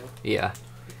Yeah, do- through. Yeah.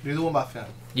 Do the one by Finn.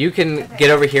 You can get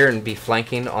over here and be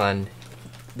flanking on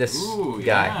this Ooh,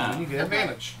 guy. yeah. You get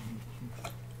advantage.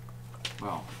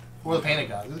 Well, Or the panic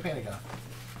guy. Do the panic guy.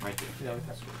 right there. Yeah.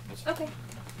 That's Okay.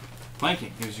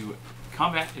 flanking gives you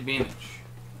combat advantage.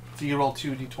 So you roll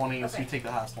 2d20, so Okay. you take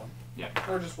the highest one.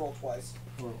 Or just roll twice.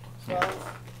 Roll.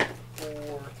 12,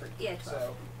 4, 3. Yeah, 12.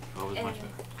 So Oh, it was much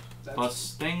And- better. that's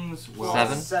Plus things will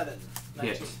 7? 7.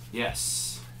 hit. 19.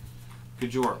 Yes.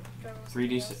 Good job.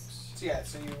 3d6. So yeah,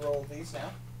 so you roll these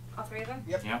now. All 3 of them?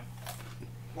 Yep. Yeah.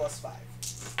 Plus 5.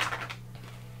 6,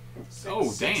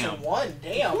 Oh, 6 damn. and 1.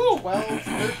 Damn. Woo. 12,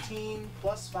 13,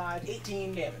 plus 5,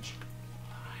 18 damage.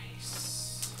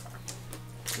 Nice.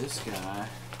 This guy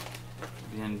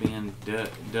being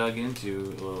dug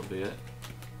into a little bit.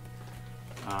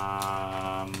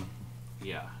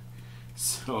 Yeah.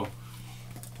 So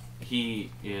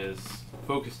he is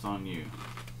focused on you,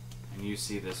 and you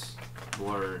see this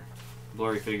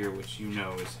blurry figure, which you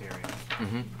know is Harry.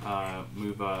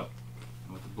 Move up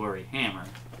and with a blurry hammer.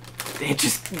 It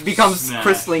just becomes Smash.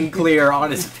 crystalline clear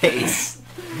on his face.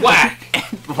 Whack!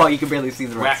 While you can barely see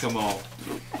the rest. Whack-a-mole.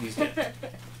 He's dead.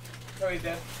 Oh, he's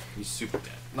dead. He's super dead.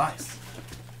 Nice.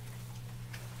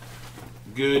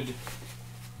 Good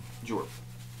Jorp.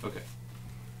 Okay.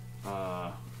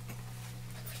 That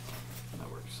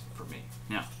works for me.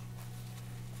 Now.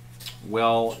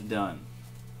 Well done.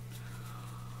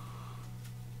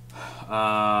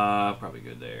 Probably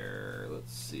good there.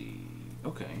 Let's see.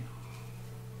 Okay.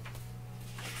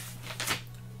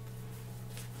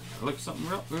 Look something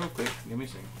real quick. Give me a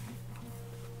second.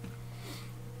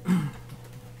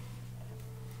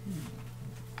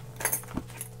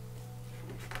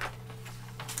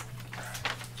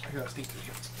 I gotta sneak through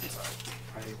here. Sorry.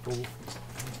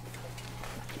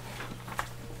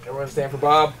 Everyone stand for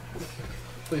Bob.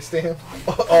 Please stand.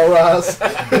 All rise.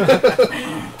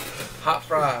 Hot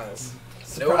fries.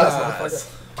 Surprise,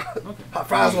 eyes. motherfucker. Hot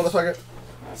fries, motherfucker.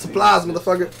 Supplies,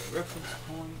 motherfucker. Reference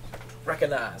point.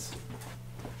 Recognize.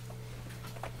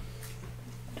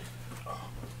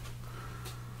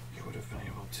 You would have been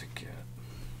able to get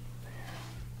there.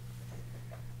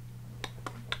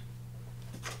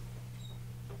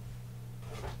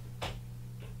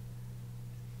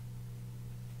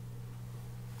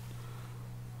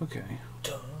 Okay.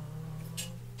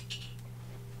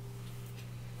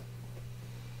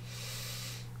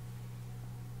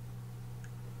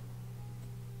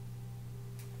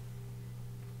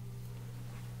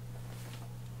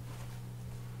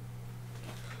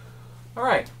 All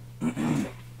right.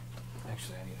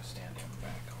 Actually, I need to stand him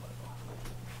back a little.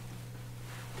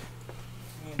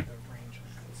 You need the range of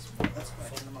this. That's why I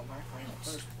turned him on my frame in the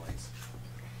first place.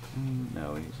 No,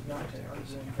 he's Not right to there.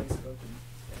 argue on Facebook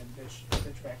and bitch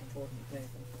back and forth with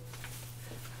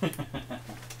Nathan.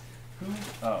 Who?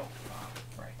 Oh,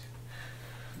 right.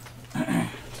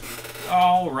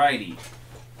 Alrighty.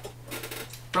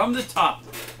 From the top.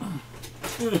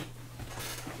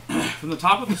 From the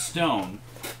top of the stone,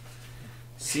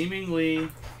 seemingly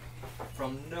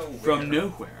From nowhere. from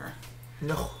nowhere,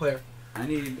 Nowhere. I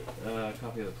need a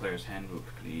copy of the player's handbook,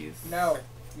 please. No,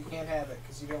 you can't have it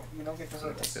because you don't get to So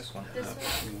hurt take us. this one. This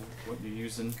one? What you're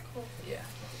using? Yeah.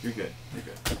 You're good. You're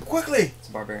good. Quickly. It's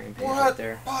a barbarian page What? right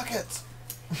there. Pockets.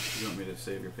 You want me to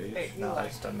save your page? Hey, No, Eli,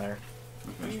 it's done there.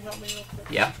 can Okay. you help me real quick?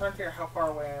 Yeah. I'm trying to figure out how far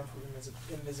away I am from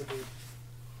invisibility.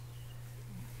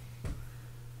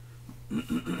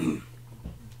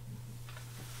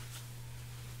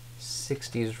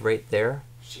 60's right there.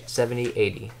 Shit. 70,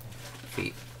 80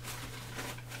 feet.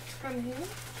 From who?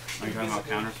 Are you talking about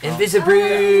counter spell? Oh, I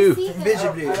Invisibrew! see them.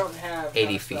 Invisible. I don't have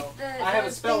 80 that spell. The, I have a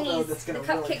the spell though thingies, that's gonna the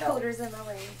really cupcake help. holders in my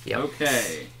way. Yep.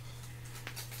 Okay.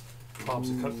 Bob's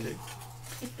a cupcake.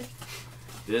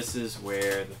 This is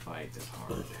where the fight is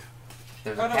hard.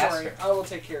 There's Oh, a don't worry. caster. I will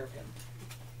take care of him.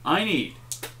 I need.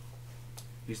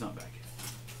 He's not back yet.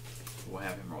 We'll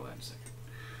have him roll that in a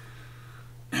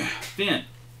second. Finn,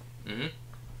 Mm-hmm.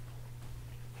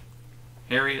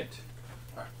 Harriet,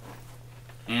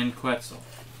 and Quetzal.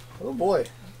 Oh boy.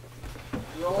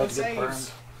 Roll That's and a good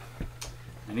saves.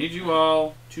 I need you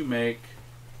all to make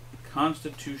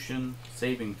Constitution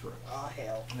saving throw. Oh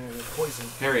hell. Poison.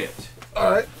 Harriet, All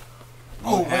right. you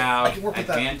Oh, wait, I have can work with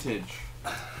that. advantage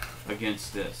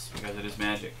against this because it is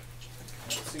magic.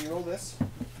 So you roll this.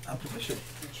 I'm proficient.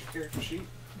 Get your character sheet.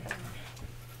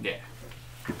 Yeah.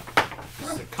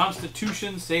 It's a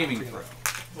Constitution saving throw.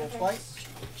 Roll twice.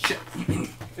 Shit.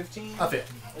 15. I fit.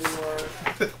 Or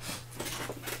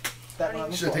that one on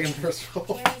the Should have floor. taken the first roll.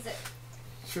 Where is it?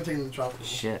 Should have taken the drop.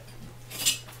 Shit.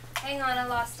 Hang on, I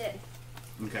lost it.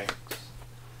 Okay.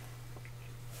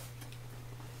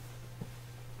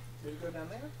 Did it go down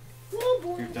there? Oh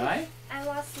Your die? I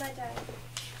lost my die.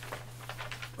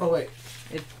 Oh wait.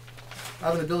 It- I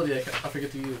have an ability I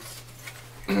forget to use.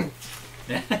 You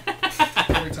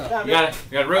Every time. No, got it.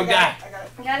 You got a rogue die. I got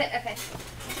it. Got it? Okay.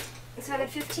 So I did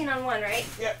 15 on one, right?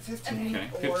 Yeah, 15.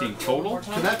 Okay, or 15 one total? more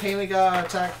time. Can that painted guy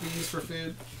attack be used for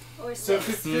food? Or So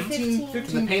 6? 15 Can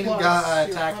the painted plus guy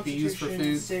your attack be used for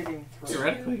Constitution food? saving throw.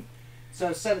 Theoretically.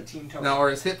 So 17 total. Now, are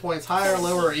his hit points higher,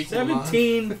 lower, or equal to mine?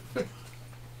 17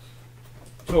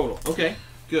 total. Okay,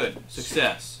 good.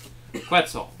 Success.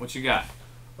 Quetzal, what you got?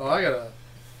 Oh, I got a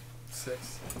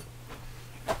 6.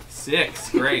 6.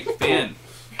 Great. Finn.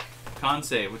 Con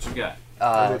save, what you got?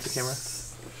 Move the camera.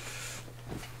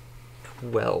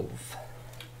 12.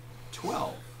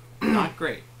 12. Not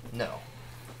great. No.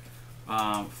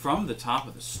 From the top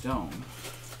of the stone,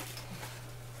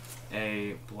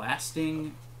 a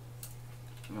blasting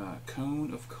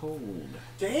cone of cold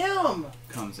Damn!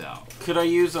 comes out. Could I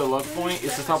use a luck point?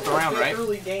 It's the top of the round, right?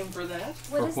 Early game for that.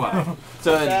 For is what? that?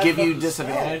 To Bad give you luck to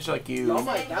disadvantage, like Y'all you.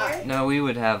 might die. No, we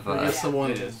would have. I guess the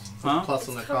one It is. Huh? plus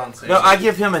on the It's con called- save. No, I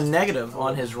give him a negative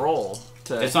on his roll.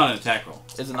 To, It's not an attack roll.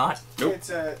 Is it not? Nope. It's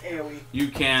a AoE. You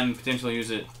can potentially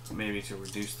use it maybe to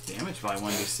reduce the damage by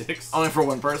 1d6. Only for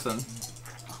one person.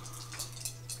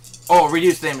 Oh,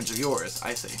 reduce damage of yours.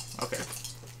 I see. Okay.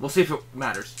 We'll see if it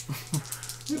matters.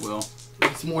 It will.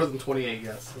 It's more than 28,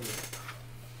 yes.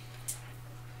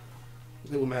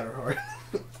 It will matter hard.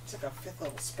 It's like a 5th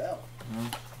level spell.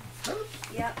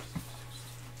 Yep.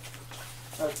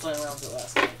 I was playing around with it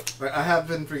last night. Right, I have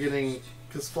been forgetting,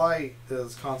 because flight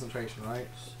is concentration, right?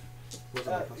 What's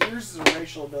it like? Yours is a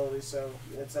racial ability, so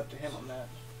it's up to him on that.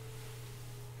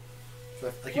 So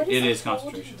I keep- What It the is cold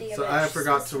concentration. damage So I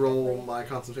forgot to roll specifically? my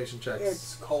concentration checks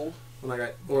It's cold. when I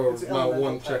got, or It's my elemental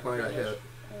one type check when I got damage. hit.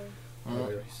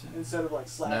 Mm. Instead of like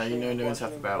slashing. you know and nuance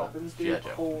half the bludgeoning battle. weapons do, Yeah, Joe.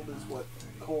 cold is what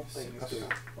cold things do.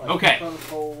 Like Okay. cone of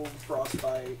cold,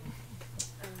 frostbite.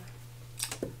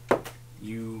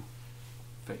 You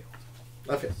failed.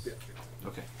 I failed, yeah.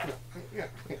 Okay. Yeah,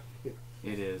 yeah, yeah.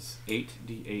 It is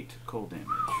 8d8 cold damage,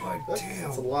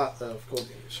 That's a lot of cold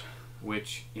damage.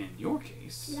 which in your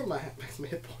case, What are my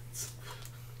hit points?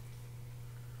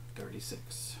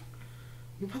 36.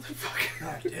 You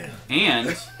motherfucker. And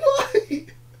Why?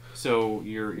 so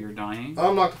you're dying.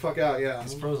 I'm knocked the fuck out, yeah.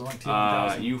 It's frozen like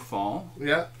 10,000. You fall,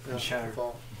 Yeah. Yeah. Shattered.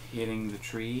 Fall. hitting the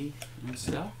tree and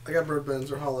stuff. I got bird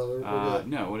bones or hollow. We're good.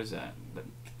 No, what is that?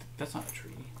 That's not a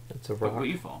tree. It's a But rock.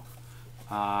 you fall,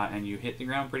 and you hit the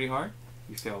ground pretty hard.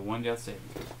 You fail 1 death saving.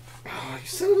 Oh, you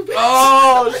son of a bitch.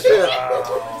 Oh shit!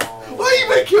 Why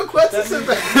you make your questions so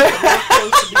bad?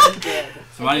 Close to being dead.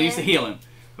 Somebody needs to heal him,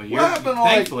 but you're happened,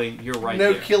 like, thankfully you're right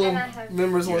No there. killing And I have-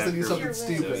 members You unless they have do your- something your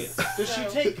stupid. wings. So, Does she So-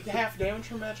 take half damage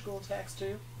from magical attacks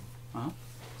too? Huh?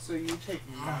 So you take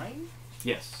 9?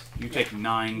 Yes, you take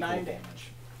 9 9 cold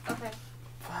damage. Okay.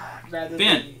 Rather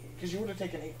Ben. than. Because you would have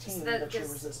taken 18, So that but you're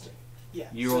just- resistant. Yeah.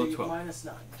 You so rolled 12. minus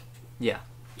 9. Yeah.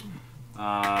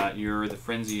 You're the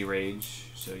frenzy rage,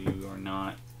 so you are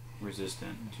not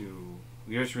resistant to.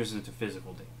 You're just resistant to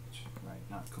physical damage, right?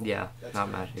 Not cold. Yeah. That's Not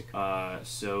good. magic.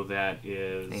 So that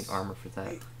is Ain't armor for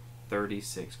that.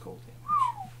 36 cold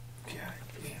damage.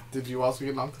 Did you also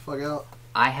get knocked the fuck out?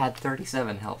 I had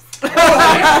 37 health. You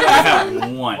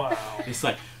have 1. Wow. It's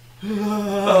like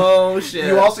Oh shit!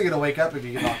 You also get to wake up if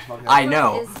you get knocked the fuck out. I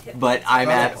know, Is hit but points. I'm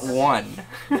at Oh.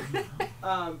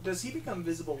 1. Does he become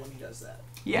visible when he does that?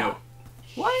 Yeah. No.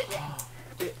 What?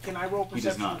 Can I roll He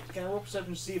does perception? not. Can I roll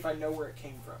perception to see if I know where it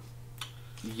came from?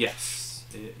 yes,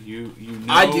 you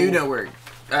know. I do know where. If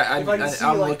I can see,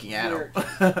 I'm like, looking at where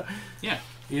him. Yeah,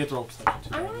 You have to roll perception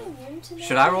too. Am I immune to that?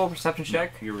 Should I roll a perception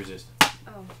check? you're resistant.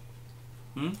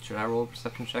 Oh. Should I roll a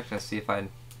perception check to see if I know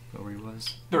where he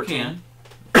was? You can.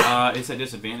 It's a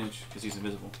disadvantage because he's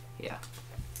invisible. Yeah.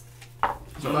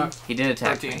 So He did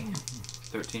attack 13. me.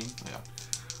 13.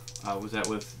 Yeah. Was that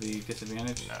with the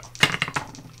disadvantage? No.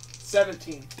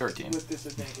 17 13. with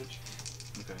disadvantage.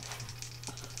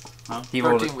 Okay. He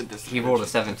rolled 13 a, with this. he rolled a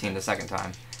 17 the second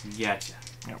time. Gotcha.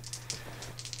 Yep.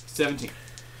 17.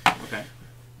 Okay.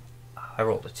 I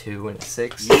rolled a 2 and a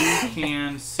 6. You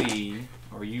can see,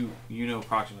 or you know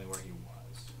approximately where he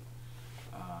was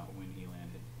when he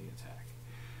landed the attack.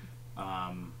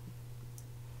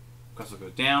 Castle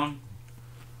goes down.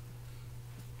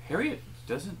 Harriet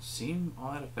doesn't seem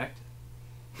all that affected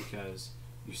because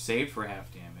you saved for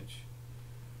half damage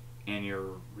and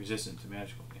you're resistant to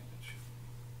magical damage,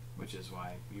 which is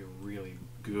why you're really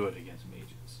good against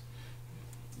mages.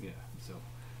 Yeah, so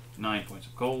 9 points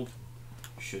of cold.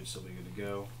 Should still be good to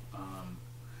go.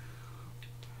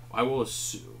 I will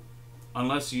assume,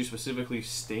 unless you specifically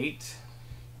state,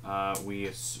 we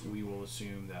will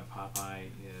assume that Popeye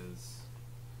is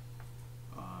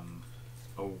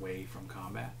away from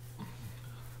combat.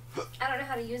 I don't know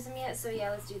how to use them yet, so yeah,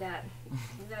 let's do that.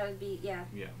 That would be, yeah.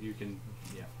 Yeah, you can.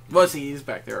 Yeah. Well, see, he's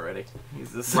back there already.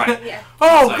 He's this. Right. Yeah.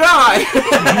 Oh Like- God!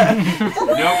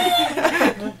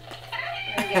 Nope.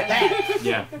 There we go.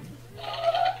 Yeah.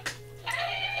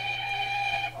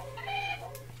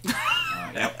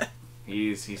 Yep.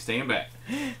 He's staying back.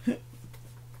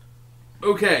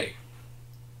 Okay.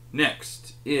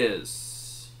 Next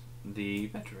is the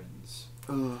veterans.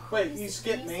 Wait, you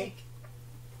skipped me.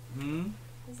 Hmm.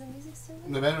 Is the music still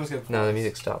The there? veterans get. No, the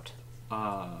music stopped.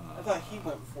 I thought he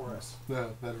went before us. The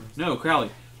veterans. No, Crowley,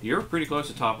 you're pretty close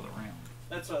to top of the round.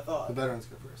 That's what I thought. The veterans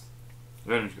go first. The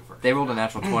veterans go first. They rolled a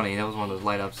natural 20. That was one of those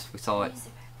light ups. We saw it.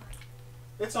 Music backward.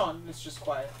 It's on. It's just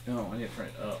quiet. No, I need to turn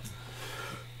it up.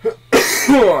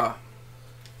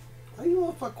 Why do you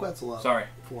want to fuck Quetzal up? Sorry.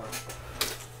 For?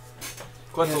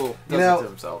 Quetzal You does know- it to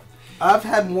himself. I've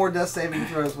had more death saving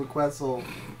throws with Quetzal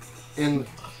in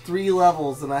 3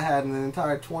 levels than I had in an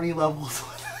entire 20 levels.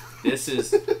 This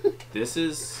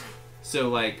is so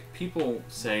like people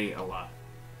say a lot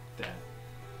that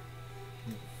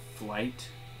flight,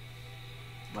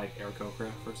 like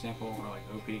Aarakocra, for example, are like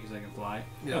OP because they can fly.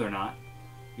 Yeah. No, they're not.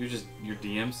 Your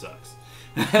DM sucks.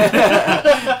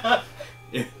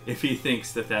 if he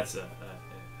thinks that that's a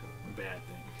bad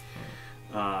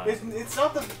thing. It's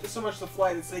not so much the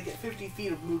flight. It's they get 50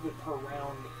 feet of movement per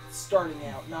round starting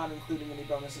out, not including any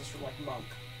bonuses from like Monk.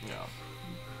 Yeah.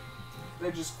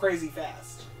 They're just crazy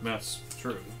fast. That's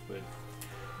true, but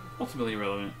ultimately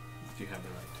irrelevant if you have the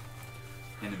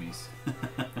right enemies.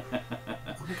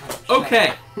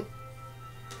 Okay.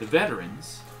 The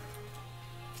veterans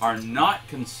are not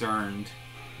concerned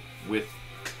with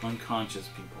unconscious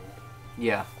people.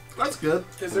 Yeah. That's good.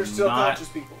 Because they're still Not- conscious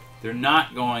people. They're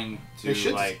not going They to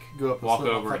should like go up and walk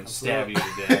slit over my and fucking stab you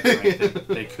throat. to death or anything.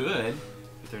 They could,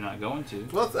 but they're not going to.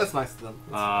 Well, that's nice of them.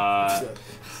 That's good.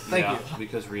 Thank Yeah, you.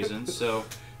 because reasons. So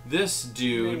this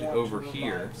dude They want over to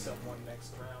here, revive someone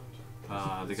next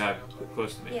round. the guy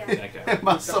close to me, Yeah. that guy.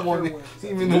 By someone,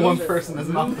 you mean the one person that's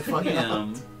not the fucking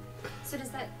Him, So does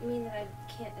that mean that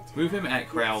I can't attack? move him at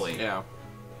Crowley. Yeah.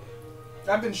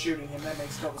 I've been shooting him. That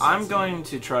makes total sense. I'm going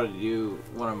to try to do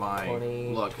one of my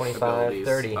 20, luck 25, abilities.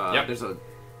 30. Yep. There's a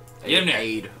Get him there.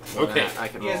 aid Okay. that I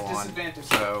can He has roll on. disadvantage.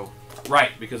 So, Right,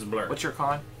 because of blur. what's your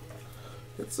con?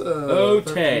 It's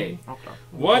Okay. Okay.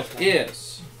 What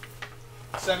is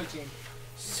 17.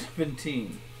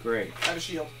 17? Great. I have a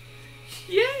shield.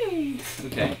 Yay!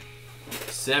 Okay.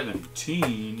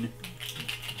 17.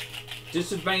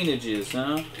 Disadvantages,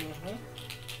 huh?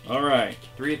 Mm-hmm. Alright.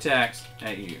 3 attacks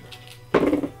at you.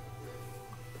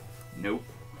 Nope.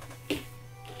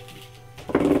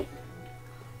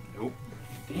 Nope.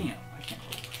 Damn, I can't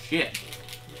roll shit.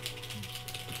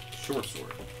 Short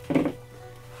sword.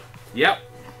 Yep.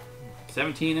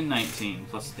 17 and 19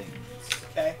 plus stings.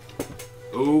 Okay.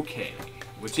 Okay.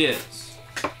 Which is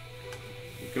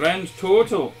the grand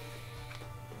total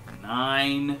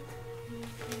 9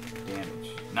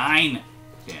 damage. 9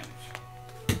 damage.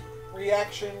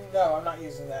 Reaction. No, I'm not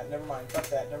using that. Never mind. Fuck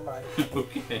that. Never mind.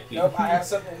 Okay. Nope. I have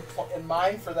something in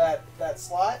mind for that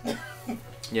slot.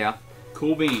 Yeah.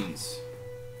 Cool beans.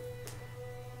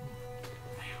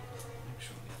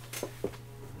 Actually,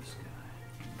 this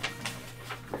guy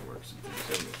rework some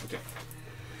things. Okay.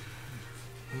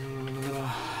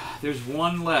 There's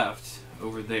one left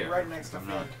over there. Right next if to I'm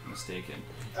not Finn. mistaken.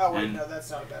 Oh wait, And- no, that's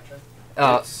not a veteran.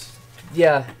 It's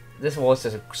Yeah. This was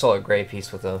just a solid gray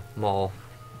piece with a maul.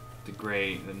 the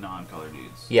gray, the non-colored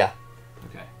dudes. Yeah.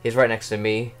 Okay. He's right next to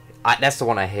me. That's the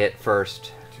one I hit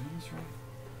first. Doing this right?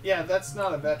 Yeah, that's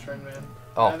not a veteran, man.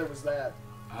 Oh. Neither was that.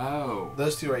 Oh,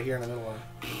 Those two right here in the middle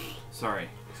are. sorry.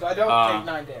 So I don't Uh, take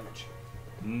 9 damage.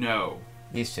 No.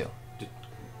 These two.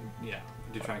 Yeah,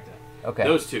 detract that. Okay.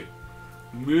 Those two.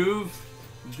 Move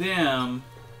them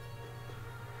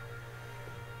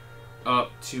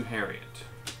up to Harriet.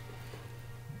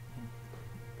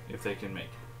 If they can make it.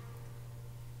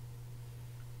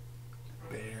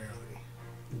 Barely.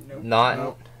 Nope. Not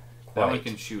Nope. That one quite.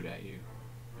 can shoot at you.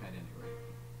 At any rate.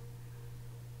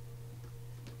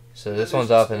 So this There's-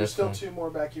 one's up and there's this still one. 2 more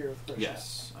back here with Krishna.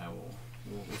 Yes, I will.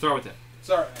 We'll start with that.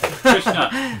 Sorry.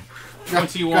 Krishna.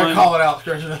 21, Gotta call it out,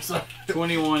 Christian. I'm sorry.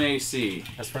 21 AC.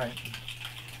 That's right.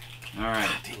 Alright.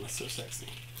 Damn, that's so sexy.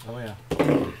 Oh yeah.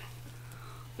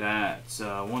 That's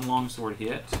one longsword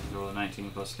hit. Roll a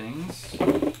 19 plus stings.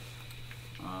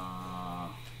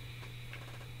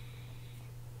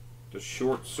 The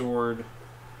short sword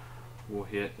will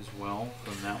hit as well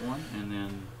from that one, and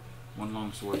then one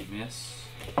longsword miss.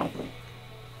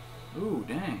 Ooh,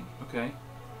 dang. Okay,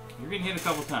 you're getting hit a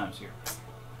couple times here.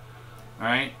 All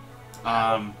right.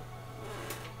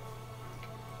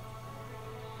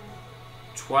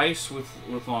 twice with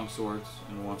long swords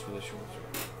and once with a short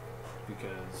sword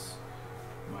because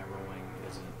my rolling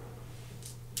isn't.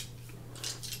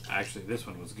 Actually, this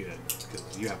one was good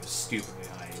because you have a stupidly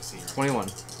high AC. 21.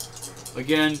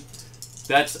 Again,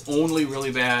 that's only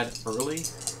really bad early.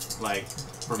 Like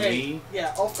for me.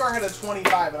 Yeah, Ulfgar had a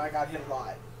 25 and I got hit a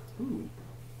lot. Ooh.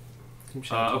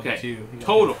 Okay. Okay.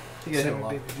 Total. He got hit a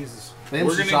lot. Jesus.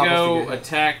 We're gonna go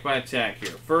attack by attack here.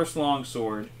 First long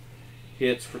sword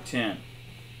hits for 10.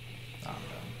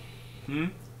 Hmm.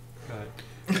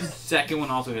 Good. Second one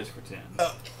also hits for 10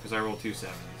 because I rolled 2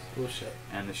 sevens. Bullshit.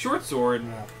 And the short sword,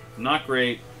 Yeah. not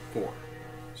great. 4.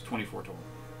 It's 24 total.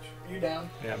 You down?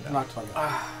 Yeah, I'm I'm not talking.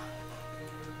 Damn.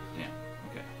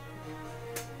 Okay.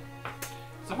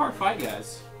 It's a hard fight,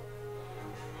 guys.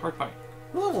 Hard fight.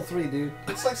 We're level 3, dude.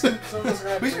 It's like some of us are gonna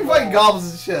have We to should be reroll. fighting goblins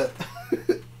and shit.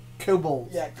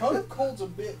 Kobolds. Yeah, Code of Cold's a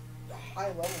bit high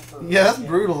level for. Yeah, that's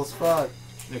brutal as fuck.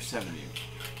 There's 7 of you.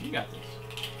 You got this.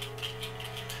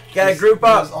 Gotta group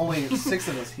up. There's only 6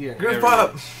 of us here. Group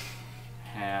up.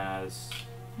 Has.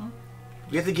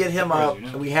 We have to get him up.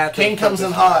 And we have to. King comes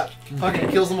in hot. Fucking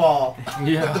kills them all.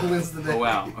 Yeah. Wins the day. Oh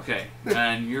wow. Okay.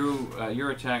 And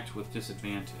you're attacked with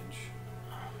disadvantage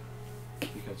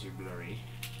because you're blurry.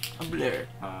 I'm blur.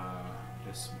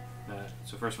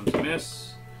 So first one's a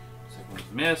miss. Second one's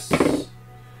a miss.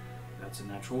 That's a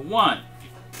natural 1.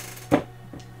 What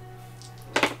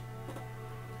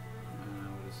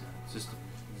is that? It's just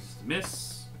a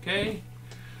miss. Okay.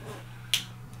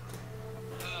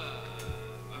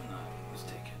 I'm not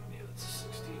mistaken. Yeah, that's a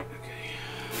 16. Okay.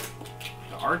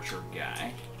 The archer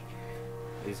guy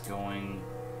is going.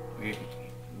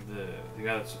 The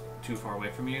guy that's too far away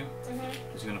from you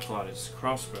is going to pull out his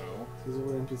crossbow These are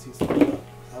what NPCs talk about.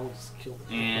 I will just kill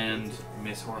them. and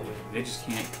miss horribly. They just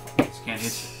can't hit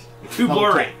you. You're too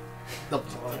blurry. Double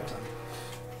time.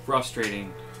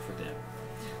 Frustrating for them.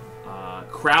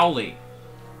 Crowley.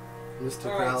 Mr.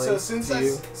 All right, Crowley. so since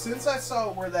you. since I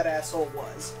saw where that asshole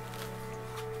was.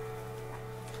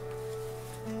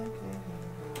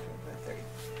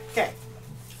 Okay,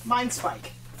 Mind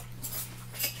Spike.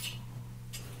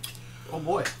 Oh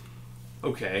boy.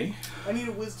 Okay. I need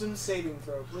a Wisdom saving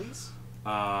throw, please.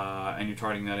 And you're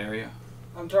targeting that area?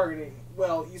 I'm targeting.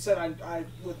 Well, you said I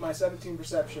with my 17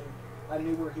 perception, I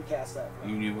knew where he cast that You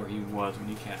from. knew where he was when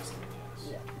you cast him, yes.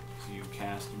 Yeah. So you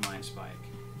cast your Mind Spike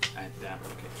at that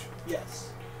location.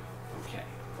 Yes. Okay.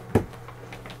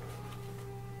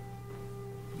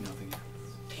 Nothing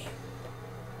happens.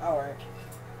 All right.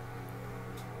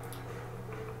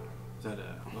 Is that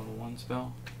a level 1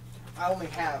 spell? I only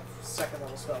have second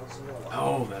level spells as well.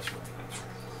 Oh, that's right. That's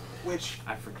right. Which,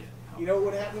 I forget. you know what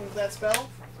would happen with that spell?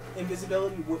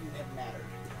 Invisibility wouldn't have mattered.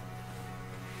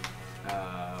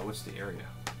 What's the area?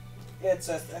 I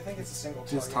think it's a single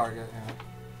target. Just target, yeah.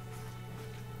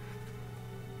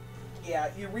 Yeah,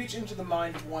 you reach into the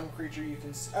mind of one creature you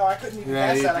can. Oh, I couldn't even Yeah,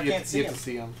 cast you, that. I you can't have see to him.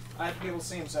 see him. I have to be able to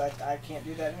see him, so I can't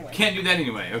do that anyway. Can't do that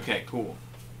anyway. Okay, cool.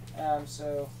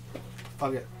 So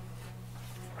Fuck it.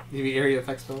 Give me area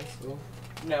effect spells? Well,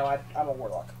 no, I'm a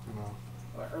warlock. no.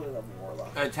 I'm an early level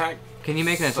warlock. Attack. Can you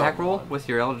make an attack roll Someone. with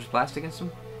your Eldritch Blast against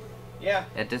him? Yeah.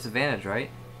 At disadvantage, right?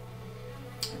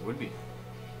 It would be.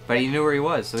 But he knew where he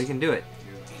was, so he can do it.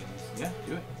 Yeah,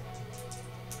 do it.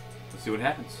 Let's see what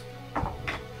happens.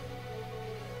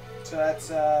 So that's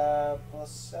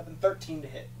plus 7, 13 to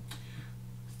hit.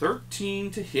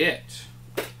 13 to hit.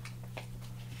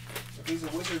 If he's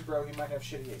a wizard, bro, he might have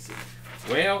shitty AC.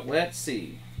 Well, let's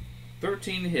see.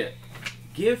 13 to hit.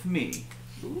 Give me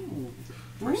Ooh,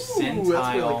 percentile that's what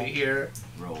I like to hear.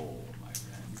 roll, my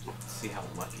friend. Let's see how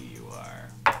lucky you are.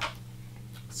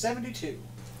 72.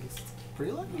 It's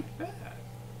pretty lucky. Not bad.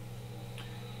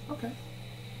 Okay.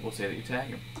 We'll say that you tag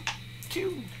him.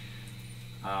 2.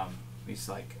 He's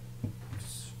like,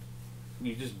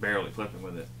 you just barely clip him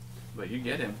with it, but you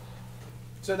get him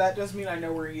So that does mean I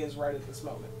know where he is right at this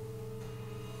moment.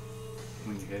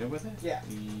 when you hit him with it. Yeah.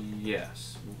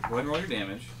 Yes. Go ahead and roll your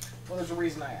damage. Well, there's a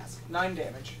reason I ask. 9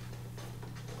 damage.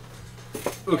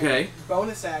 Okay.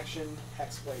 Bonus action,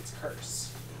 Hexblade's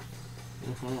Curse.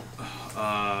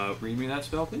 Read me that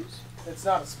spell, please. It's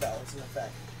not a spell, it's an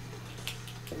effect.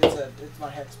 It's my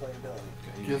Hexblade ability.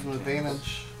 Okay, Gives him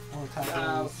advantage on attack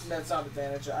rolls. That's not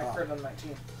advantage. I Oh. crit on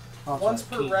 19. Oh, Once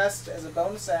sorry. per rest, as a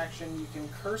bonus action, you can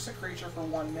curse a creature for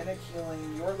 1 minute,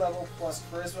 healing your level plus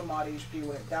charisma mod HP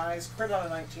when it dies. Crit on a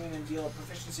 19 and deal a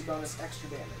proficiency bonus extra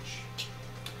damage.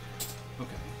 Okay.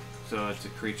 So it's a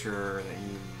creature that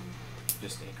you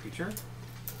just a creature.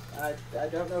 I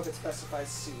don't know if it specifies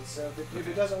C, so if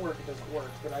it doesn't work, it doesn't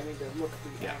work. But I need to look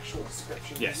at the Yeah. actual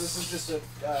description. Yes. This is just a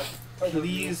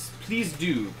overview. Please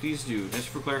do. Just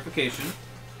for clarification,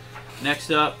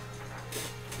 Next up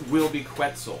will be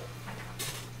Quetzal.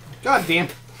 God damn.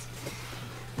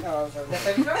 No, I was already. That's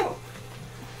how you go.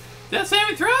 Death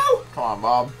saving throw! Come on,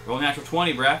 Bob. Roll a natural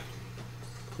 20, bruh.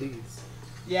 Please.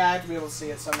 Yeah, I have to be able to see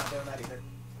it, so I'm not doing that either.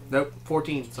 Nope.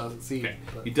 14, so I didn't see Okay.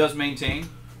 it. He does maintain.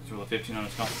 So roll a 15 on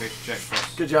his concentration check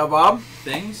plus Good job, Bob.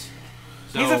 things.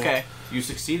 So He's okay. You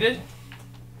succeeded.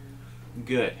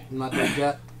 Good. I'm not dead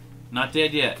yet. Not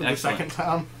dead yet. For the Excellent. second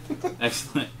time.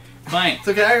 Excellent. Clank, It's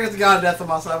okay, I got the god of death on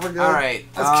my side. We're good. All right.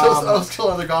 Let's kill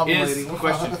another goblin is lady. a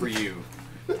question for you.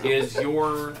 Is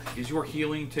your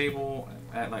healing table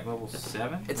at like level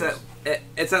 7?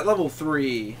 It's at level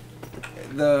 3.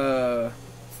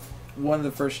 One of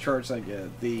the first charts I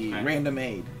get, the Okay. random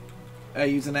aid. I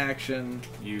use an action.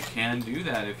 You can do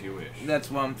that if you wish.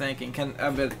 That's what I'm thinking. I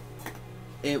bet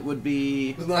it would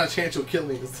be. There's not a chance you'll kill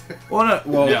me, is there? Well, no.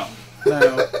 Well, No,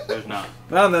 no. there's not.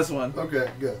 Not on this one. Okay,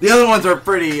 good. The other ones are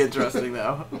pretty interesting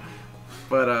though.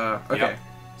 But okay. Yep.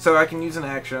 So I can use an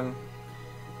action,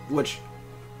 which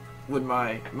would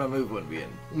my move wouldn't be in.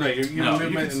 No, your No, you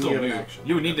movement can and still you have an move. action.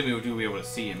 You would need to move to be able to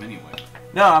see him anyway.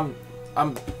 No,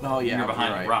 I'm. Oh yeah. You're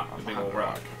behind right. the rock, I'm the big behind old the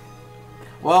rock.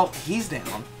 Well, he's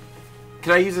down.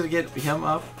 Can I use it to get him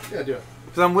up? Yeah, do it.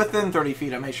 Because I'm within 30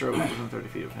 feet. I make sure I'm within 30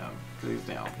 feet of him. Because he's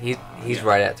down. He's yeah.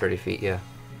 right at 30 feet, yeah.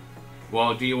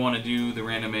 Well, do you want to do the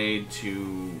random aid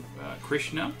to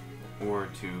Krishna or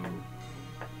to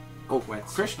Oh, Quetzal?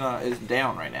 Krishna is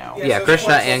down right now. Yeah, so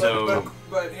Krishna Quetzal, and-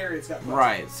 but Harriet's got Quetzal.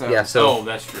 Right. So. Yeah, so Oh,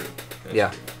 that's true. That's Yeah.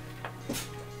 true.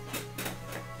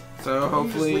 So You just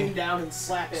hopefully. lean down and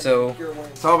slap it. So- and your wings.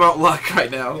 It's all about luck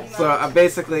right now. So I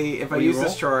basically, if I Will you use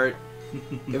this roll? chart,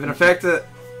 if it affects it,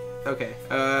 okay.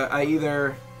 I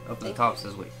either up at the top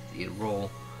says wait, you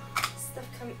roll. Stuff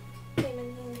came in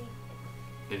handy.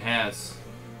 It has. For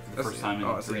the That's- first time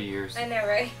oh, I in see. 3 years. I know,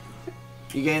 right?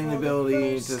 you gain the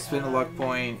ability to spend a luck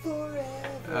point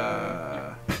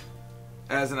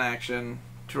as an action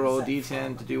to roll a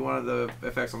d10 to do one of the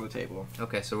effects on the table.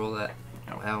 Okay, so roll that.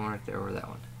 Oh. That one right there or that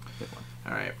one. Pick one.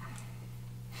 All right.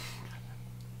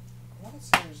 I want to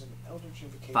say there's an Eldritch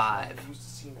Invocation 5. that used to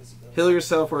see invisibility. Heal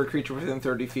yourself or a creature within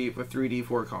 30 feet with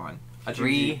 3d4 con. I choose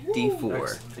you.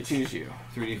 3d4. I choose you.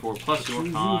 3d4 plus your Choose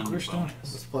you, con Krishna. bonus.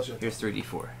 This plus your Here's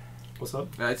 3d4. What's up?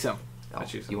 It's him. Oh, I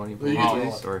choose you want Well, to you get to roll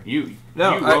roll this it. or You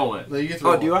No, roll it, No, you get to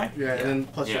Oh, roll do it. I? Yeah, and then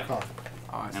plus your Yeah. con.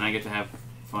 Oh, I see. and I get to have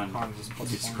fun Con is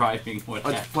plus describing what Oh,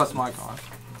 it's happened. plus my con.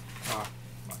 Ah,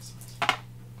 nice.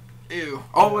 Ew.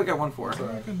 Oh, I got 1 4.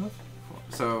 Sorry. Good enough.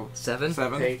 So 7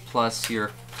 7. 8. plus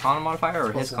your con modifier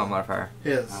or Plus his con one. modifier?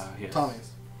 His. Yes.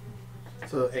 Tommy's.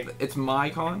 So 8. It's my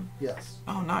con. Yes.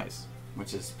 Oh, nice.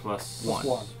 Which is plus Plus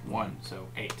 1. 1. So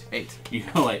 8. 8. You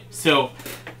know, like, so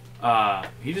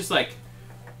he just like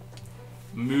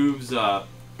moves up,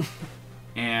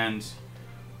 and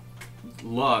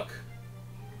luck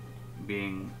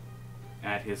being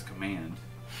at his command,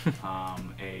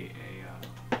 a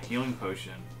healing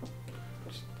potion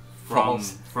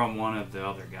Falls. from one of the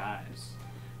other guys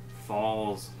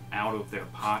falls out of their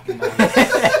pocket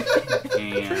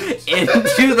and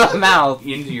Into the mouth.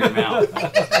 into your mouth.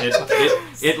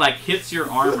 It like hits your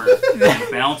armor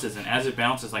and bounces, and as it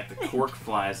bounces, like the cork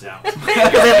flies out. Because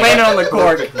it landed on the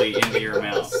cork. Perfectly into your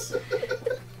mouth.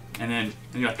 And then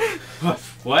you're like,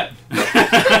 what?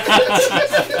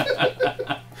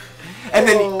 And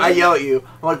then I yell at you.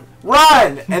 I'm like,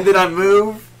 run! And then I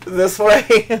move this way.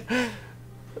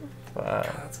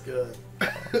 That's good.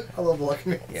 I love luck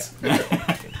means. Yeah.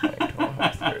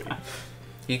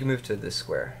 You can move to this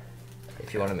square.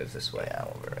 If you want to move this way,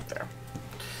 I'll move it right there.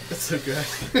 That's so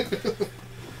good.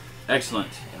 Excellent.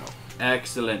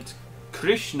 Excellent.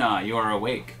 Krishna, you are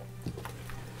awake.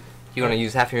 You want to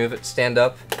use half your movement to stand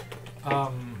up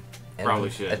Um, and Probably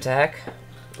should. attack?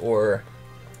 Or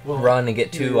well, run and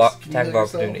get Can you two just- attack can of you heal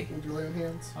yourself opportunity? with your lay on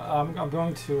hands? I'm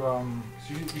going to So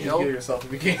you can Heal? heal yourself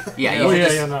if you can. Yeah, Yeah. you Oh should yeah,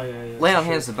 just yeah. lay on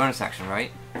hands is a bonus action,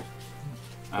 right?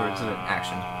 Or it's an Uh,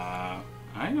 action.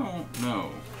 I don't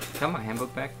know. Got my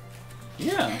handbook back?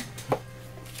 Yeah.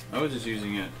 I was just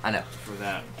using it I know. for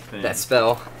that thing. That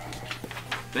spell.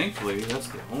 Thankfully, that's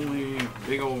the only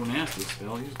big old nasty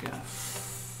spell he's got.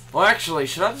 Well, actually,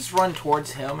 should I just run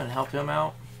towards him and help him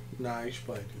out? Nah, you should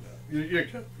probably do that. You're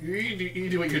good. You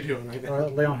do what you're doing right now.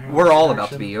 Lay on hands. We're all about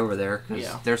to action. be over there because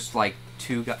Yeah. there's like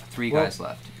three Well, guys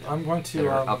left I'm going that to.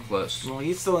 are up close. Well,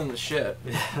 he's still in the ship.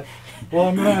 Well,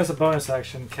 I'm going to, as a bonus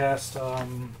action, cast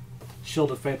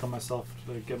Shield of Faith on myself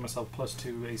to give myself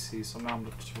 +2 AC, so now I'm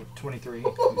at 23.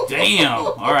 Damn!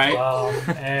 Alright.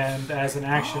 And as an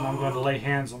action, I'm going to lay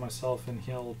hands on myself and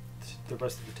heal the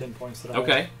rest of the 10 points that I have.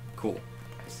 Okay. Cool.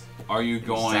 Are you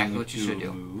going Exactly what you to should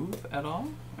do. move at all?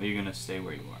 Or are you going to stay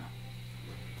where you are?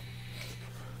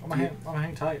 I'm gonna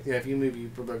hang tight. Yeah, if you move, you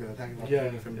provoke an attack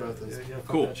opportunity from both those. Yeah, fuck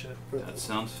Cool. that shit. That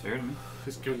sounds fair to me.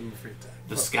 Just give them a free attack.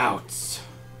 The scouts,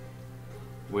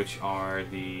 which are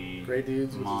the Gray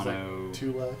dudes, which is mono like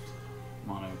 2 left.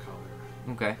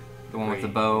 monocolor. Okay. The one with the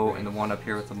Great, bow great. and the one up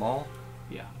here with the maul.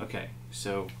 Yeah. Okay.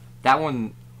 So That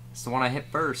one is the one I hit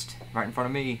first, right in front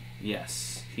of me,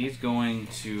 yes, he's going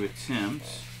to attempt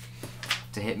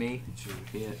to hit me.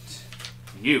 to hit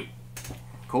you.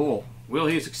 Cool. Will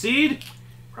he succeed?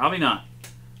 Probably not.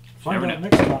 Find Never out know.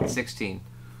 next time. 16.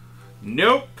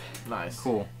 Nope. Nice.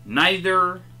 Cool.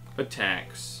 Neither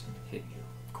attacks hit you.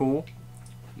 Cool.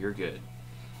 You're good.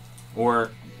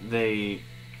 Or they,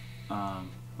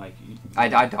 like. I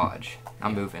dodge.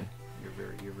 I'm moving. You're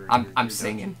very. I'm you're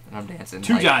singing and I'm dancing.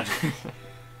 Two like- dodges.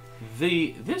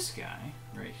 This guy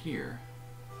right here,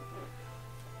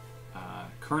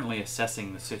 currently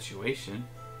assessing the situation,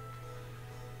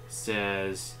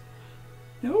 says,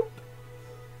 "Nope,"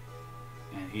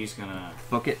 and he's gonna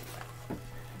Book it.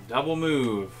 double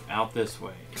move out this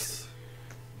way.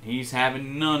 He's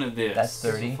having none of this. That's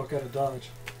 30. Fuck out of dodge.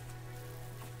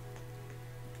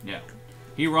 Yeah,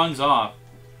 he runs off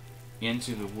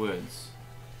into the woods.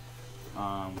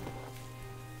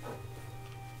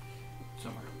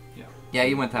 Somewhere. Yeah. Yeah,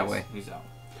 you went that way. He's out.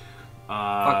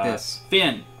 Fuck this.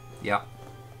 Finn, Yeah.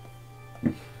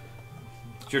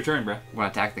 it's your turn, bruh. I'm gonna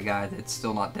attack the guy that's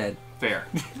still not dead. Fair.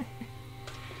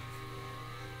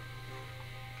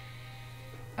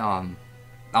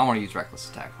 I want to use reckless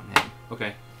attack on him.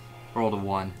 Okay. Rolled a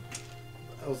 1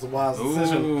 That was the wise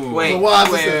decision. Ooh. Wait, The wise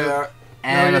wait, decision.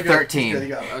 and No, a you're good. 13. He's good, you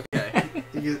got it. Okay.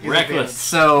 You get Reckless.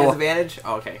 So, Advantage?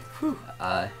 Oh, okay. Whew.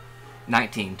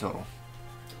 19 total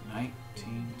 19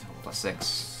 total. plus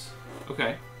 6.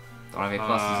 Okay. Don't have any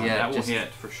pluses yet. That will just, hit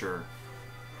for sure.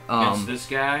 Against this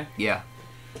guy, yeah.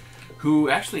 who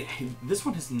actually, this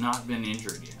one has not been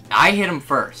injured yet. I hit him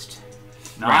first.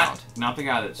 Round. Not the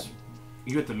guy that's.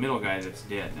 You hit the middle guy that's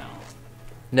dead now.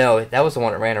 No, that was the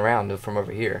one that ran around from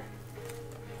over here.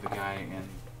 The guy in.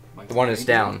 Like The one gray that's dude?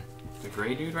 down. The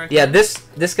gray dude right Yeah, there?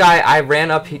 this guy, I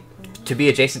ran up to be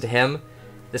adjacent to him.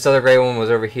 This other gray one was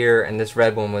over here, and this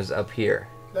red one was up here.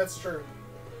 That's true.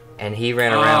 And he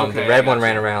ran Oh, around. okay, The red I one gotcha.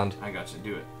 ran around. I got you.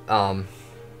 Do it.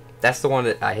 That's the one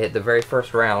that I hit the very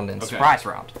first round and Okay. surprise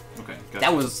round. Okay. Gotcha.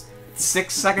 That was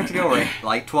 6 seconds ago, or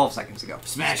like 12 seconds ago.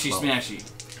 Smashy, Well, smashy.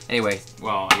 Anyway,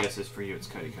 Well, I guess it's for you. It's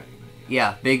cutty. But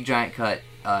yeah, big giant cut.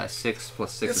 6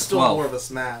 plus 6 It's is still 12. more of a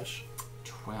smash.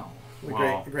 12. The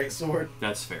Well, great sword.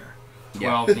 that's fair. Yeah.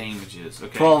 12 damages.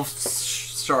 Okay. 12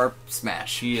 sharp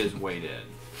smash. He is way dead.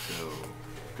 So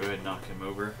go ahead and knock him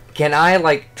over. Can I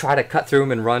like try to cut through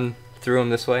him and run through him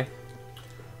this way?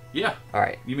 Yeah. All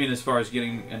right. You mean as far as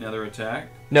getting another attack?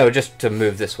 No, just to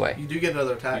move this way. You do get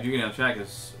another attack. You do get an attack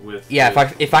is with. Yeah,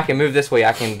 with- if I can move this way,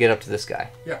 I can get up to this guy.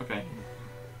 Okay.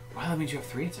 Wow, that means you have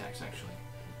 3 attacks actually.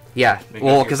 Yeah. Make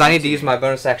Well, up your because I need to frenzy. use my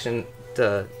bonus action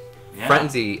to Yeah.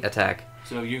 frenzy attack.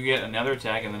 So you get another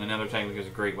attack and then another attack because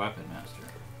of Great Weapon Master.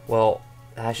 Well,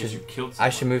 I Because you should killed I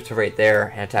should someone. move to right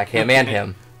there and attack him and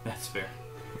him. That's fair.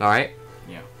 All right.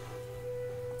 Yeah.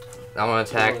 I'm gonna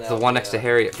attack Rolling the out one the, next to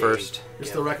Harriet gauge. first. You're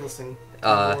still recklessing.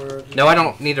 No, I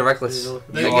don't need a reckless. You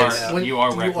against- are, when- you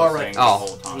are you are recklessing the Oh.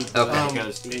 whole time. Okay.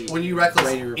 Because When you reckless,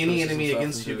 Ranger any pushes enemy himself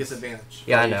against you into gets advantage.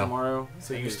 Yeah, I play know. Tomorrow,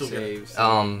 So you and still get it.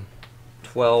 saves.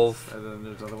 12, And then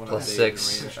there's the other one plus on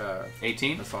 6. Range,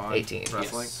 18? Massage, 18.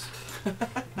 Wrestling. Yes.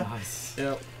 Nice.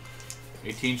 Yep.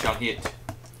 18 shall hit.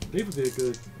 Dave would be a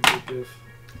good diff.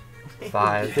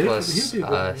 5 He'd plus be a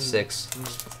good- 6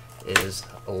 is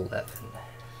 11.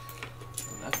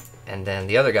 11. And then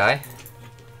the other guy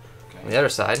on the Okay. other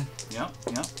side. Yep.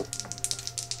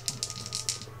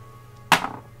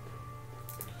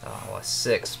 Oh, a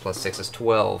 6 plus 6 is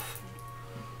 12.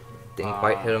 Didn't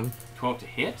quite hit him. 12 to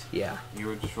hit? Yeah. You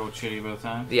were just rolled shitty both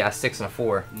times? Yeah, 6 and a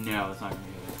 4. No, that's not going to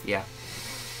hit him. Yeah.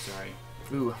 Sorry.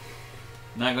 Ooh.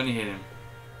 Not going to hit him.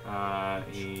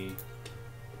 He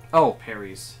Oh,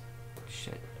 parries.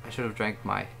 shit. I should have drank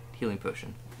my healing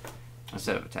potion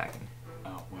instead of attacking.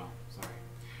 Oh, well, sorry.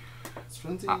 It's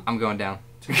frenzy. I'm going down.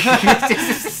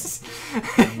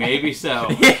 Maybe so.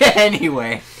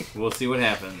 Anyway. We'll see what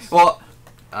happens. Well,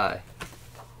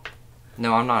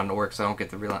 no, I'm not an orc, so I don't get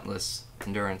the relentless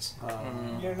endurance.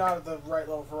 You're not at the right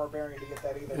level for Barbarian to get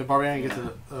that either. The barbarian gets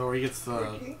the, or he gets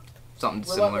the, Something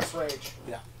similar. Relentless Rage.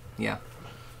 Yeah.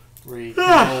 where he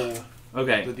can roll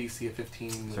Okay. the DC of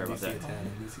 15, the Sorry about DC of that. 10,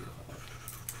 and DC of 5.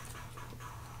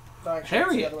 No, actually, it's the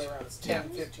Harriet. other way around. It's 10,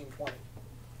 15, 20.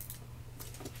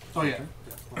 Oh yeah.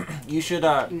 You should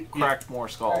crack more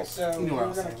Alright, skulls. so You know what we're I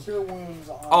was going to saying. cure wounds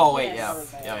on Oh, wait,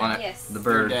 Yes. yeah. On it. Yes. The You're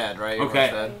bird. dead, right? Okay.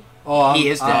 You're dead. Oh, He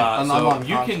is dead. I'm so on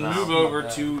you can contrast. move I'm over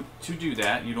not to do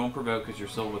that. You don't provoke because you're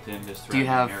still within his Do you threatening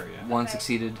have area. one Okay.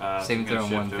 succeeded So saving you're throw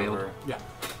gonna and one shift failed? over Yeah.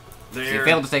 So There. you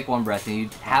failed to take one breath, and you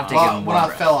have taken Well, one when I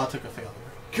breath. fell, I took a failure.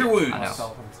 Cure wounds. I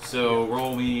know. So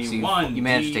roll me So you- 1. you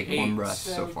managed to take D8. one breath.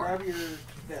 So, So far. grab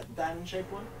that diamond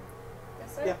shaped one.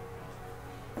 Yes, sir. Yep.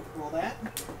 Roll that.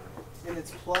 And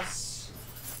it's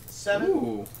 +7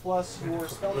 Ooh. plus your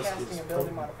spellcasting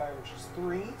ability modifier, which is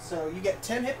 3. So you get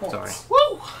 10 hit points. Sorry.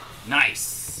 Woo!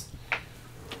 Nice.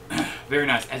 Very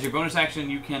nice. As your bonus action,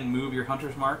 you can move your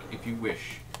hunter's mark if you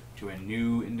wish to a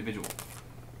new individual.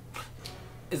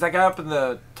 Is that guy up in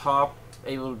the top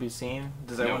able to be seen?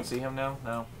 Does No. everyone see him now?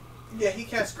 No. Yeah, he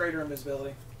casts greater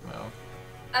invisibility. No.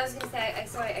 I was gonna say,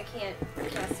 I can't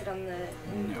cast it on the.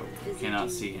 No, you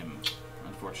cannot see him,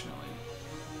 unfortunately.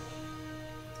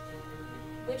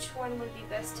 Which one would be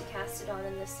best to cast it on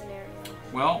in this scenario?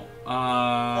 Well,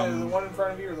 The one in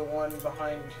front of you or the one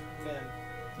behind Finn?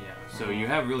 yeah. So you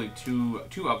have really two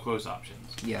up close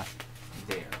options Yeah.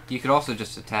 there. You could also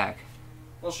just attack.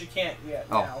 Well, she can't yet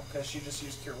Oh. now because she just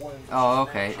used Cure Wounds. Oh, She's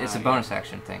okay. an It's a yeah. bonus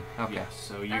action thing. Okay. Yeah,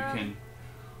 so you can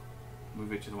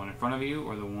move it to the one in front of you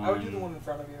or the one. I would do the one in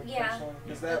front of you Yeah. personally,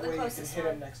 because The that way you can closest hit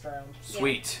one. him next round.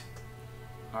 Sweet.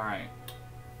 All right.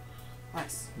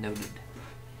 Nice. Noted.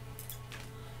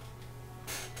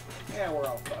 Yeah, we're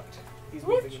all fucked. He's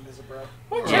moving invisible.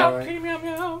 Watch out, Kitty meow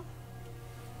meow.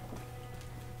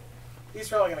 He's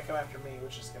probably gonna come after me,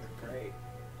 which is gonna be great.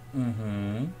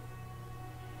 Mm-hmm.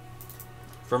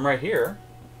 From right here.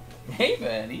 Hey,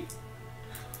 buddy.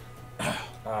 Let's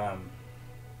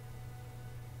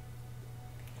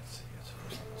see. That's the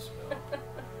first level spell.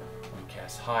 When you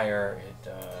cast higher, it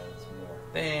does more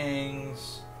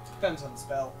things. Depends on the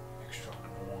spell. Extra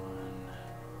 1.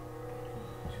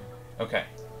 Okay.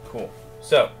 Cool.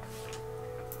 So.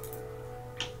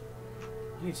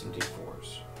 I need some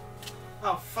D4s.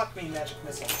 Oh, fuck me, magic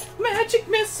missile. Magic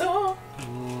missile.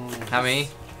 How many?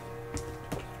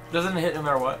 Doesn't it hit no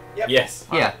matter what? Yep. Yes.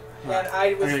 Yeah. And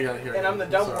I was, I got it here. and I'm the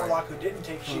dumb Sorry. warlock who didn't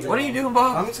take shield. What are you doing,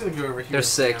 Bob? I'm just gonna go over here. There's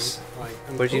 6.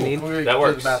 And, What do you need? We That go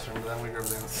works. to the bathroom, but then we go over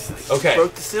there. Okay.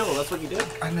 Broke the seal. That's what you did.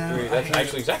 I know. That's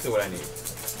actually exactly what I need.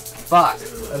 Fuck.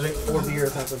 I drink 4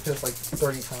 beers and I've been pissed like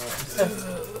 30 times.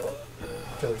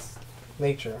 Because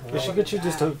nature. We should get you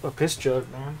just a piss jug,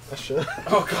 man. I should.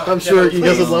 Oh god. I'm sure yeah, you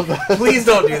guys would please. love that. Please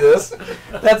don't do this.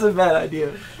 That's a bad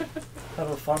idea. Have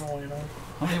a funnel, you know.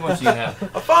 How many ones do you have?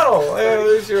 A funnel. At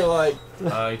least you're like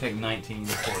You take 19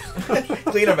 force damage.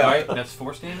 clean about Right? it. That's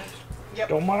force damage? Yep.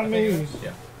 Don't mind me.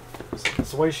 Yeah.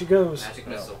 That's the way she goes. Magic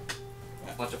missile.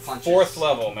 A bunch of punches. 4th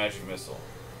level magic missile.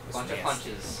 Bunch of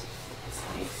punches.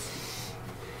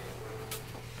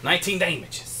 19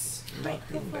 damages.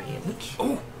 19 damage.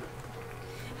 Oh!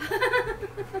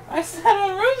 I sat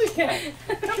on Rosie Cat.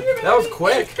 That was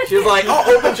quick. She was like,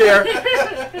 "Oh, open chair."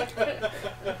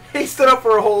 He stood up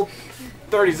for a whole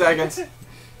 30 seconds.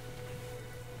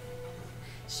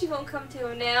 She won't come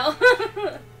to him now.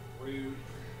 Rude.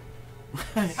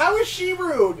 How is she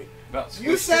rude? About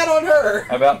You sat on her.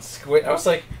 About squid. I was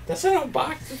like, that's not a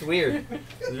box. It's weird.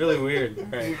 It's really weird.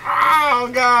 Right. Oh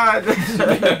God.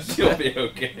 She'll be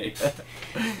okay.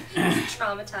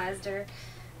 Traumatized her.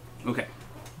 Okay.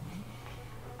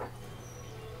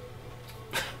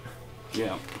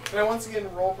 Yeah. Can I once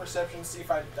again roll perception, see if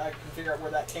I can figure out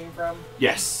where that came from?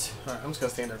 Yes. Alright, I'm just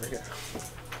gonna stand over here.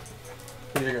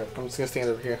 Here you go. I'm just gonna stand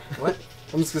over here. What?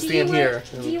 I'm just gonna Do stand you here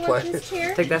want, and do you play. want this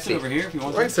chair? Take that Sit seat. over here if you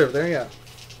want Right to. over there, yeah.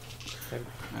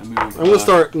 Move, I'm gonna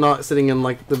start not sitting in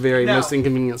like the very No. most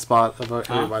inconvenient spot of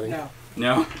everybody. No.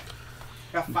 No.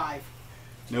 Got 5.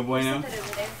 No bueno. Set that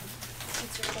over there.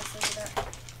 Since you're close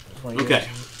over there. Okay.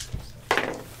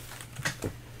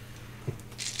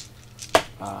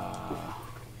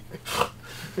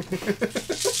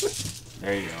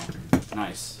 There you go.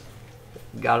 Nice.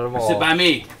 Got them all. Sit by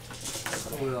me.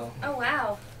 Well, Oh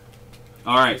wow.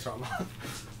 All right. thanks, Rob.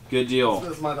 Good deal.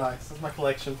 This is my dice. This is my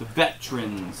collection. The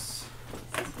veterans.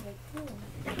 This is really cool.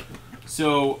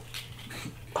 So,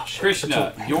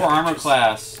 Krishna, your armor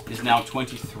class is now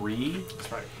 23.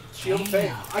 That's right. Shield of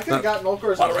Faith. I could have gotten Old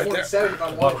Course on right there. 47 if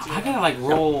I wanted to. I gotta like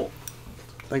roll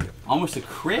Thank you. almost a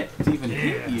crit to even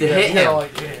hit you. To hit you gotta, him.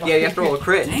 like, Yeah, you have to roll a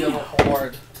crit. you gotta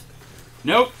hard.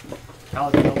 Nope.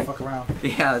 Alex, don't fuck around.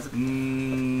 Yeah, it's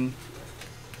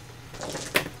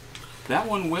That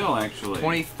one will actually.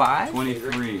 25?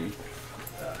 23.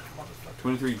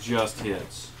 23 just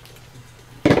hits.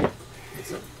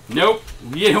 Nope.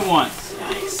 You hit it once.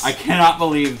 Nice. I cannot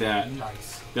believe that.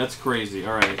 Nice. That's crazy.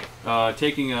 All right.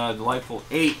 Taking a delightful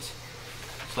 8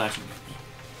 slashing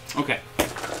damage. Okay.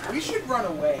 We should run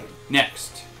away.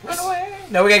 Next. Run away!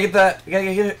 No, we gotta get that. We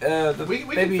gotta get the We can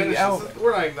baby finish out. this.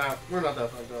 We're not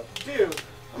that fucked up. Dude,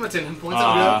 I'm at 10 hit points.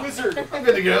 I'm good. wizard. I'm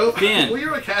good to go. Finn. Well,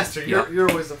 you're a caster. You're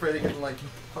always afraid of getting like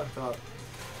fucked up.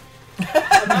 I'm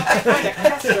not that kind of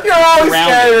caster. You're always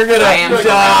Round scared you're gonna I am. You're a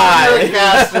die.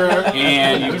 caster.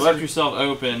 And you've left yourself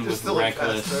open You're with still a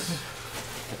reckless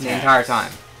caster. The entire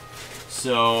time.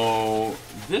 So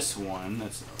this one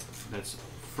that's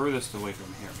furthest away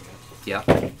from Harriet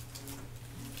Yeah.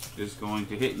 is going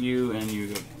to hit you, and you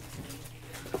go.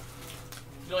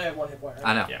 You only have one hit point, right?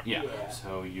 I know. Yeah. Yeah.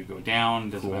 So you go down.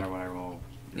 Doesn't Cool. matter what I roll.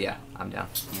 Yeah, I'm down.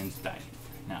 Ian's dying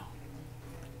now.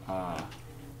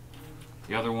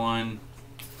 The other one.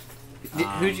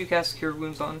 Who'd you cast Cure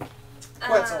Wounds on?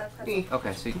 Quetzal.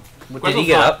 Okay, so Did he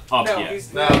get up? Up No, yet.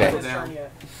 he's No, not okay. his turn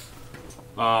yet.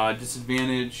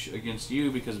 Disadvantage against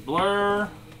you because blur.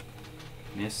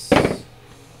 Miss.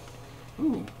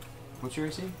 Ooh. What's your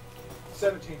AC?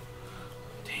 17.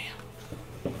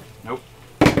 Damn. Nope.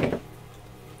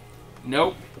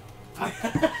 Nope.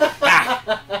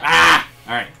 Ah!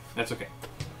 Alright, that's okay.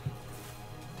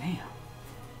 Damn.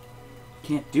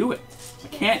 Can't do it. I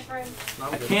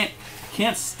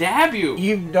can't stab you.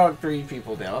 You've knocked 3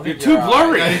 people down. You're too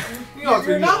blurry.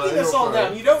 You're knocking us all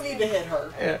down. You don't need to hit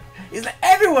her. Yeah. He's like,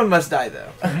 everyone must die though.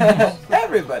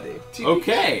 Everybody.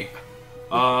 Okay.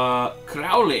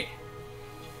 Crowley.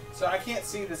 So I can't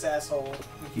see this asshole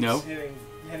who keeps No.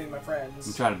 hitting my friends.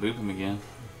 I'm trying to boop him again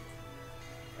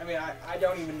I mean, I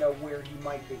don't even know where he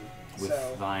might be. with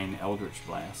So, thine Eldritch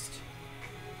Blast.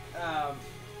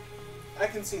 I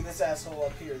can see this asshole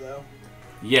up here, though.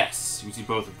 Yes, you can see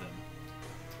both of them.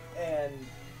 And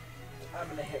I'm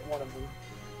going to hit one of them.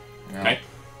 Okay.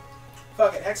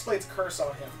 Fuck it. Hexblade's Curse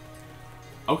on him.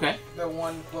 Okay. The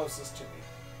one closest to me.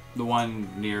 The one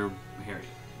near Harriet.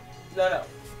 No.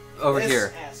 over this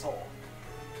here. asshole.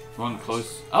 The one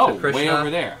close. Oh, way Krishna. over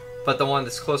there. But the one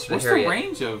that's closer to What's Harriet. the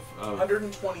range of?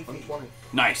 120 feet. 120.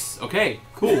 Nice. Okay.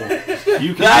 Cool. You can. That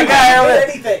do guy that. over there.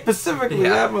 Anything. Specifically,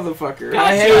 Yeah. that motherfucker.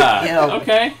 I hate Gotcha. him.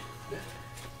 Okay.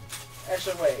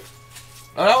 Actually, wait.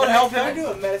 Oh, that would help Can I him. do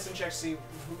a medicine check to see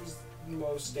who's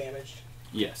most damaged?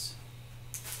 Yes.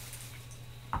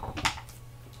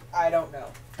 I don't know.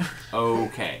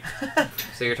 Okay.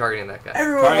 So you're targeting that guy.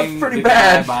 Everyone Starting was pretty the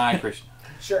bad. guy by Krishna.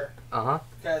 Sure, Uh huh.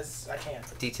 because I can.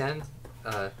 D10.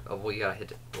 Oh well, you gotta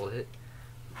hit it. Roll hit.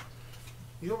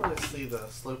 You don't really see the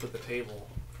slope of the table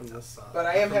from this side. But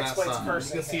I am from that Hexblade's side.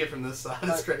 cursing You can see him. it from this side. But-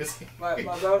 It's crazy. My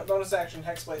bonus action,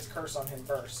 Hexblade's Curse on him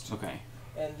first. Okay.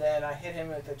 And then I hit him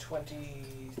with a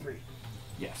 23.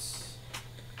 Yes.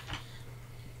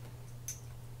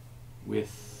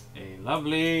 With a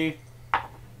lovely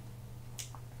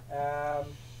 8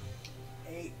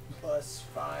 plus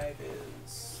 5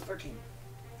 is 13.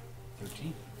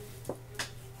 13.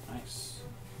 Nice.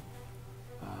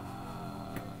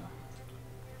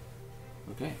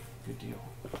 Okay. Good deal.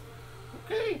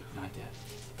 Okay. Not dead.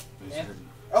 But he's Yeah. hurting.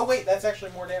 Oh wait, that's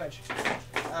actually more damage.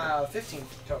 15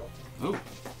 total. Oh.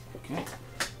 Okay.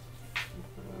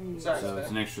 Sorry So about it's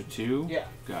that. an extra 2. Yeah,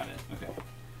 Got it. Okay.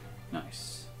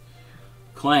 Nice.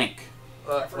 Clank.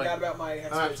 I forgot about my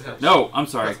Hexblade's to Curse. No, I'm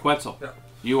sorry, Yes. Quetzal. Yeah.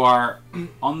 You are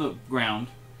on the ground.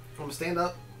 I'm gonna stand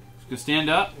up. You stand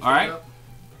up. All right.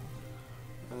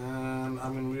 And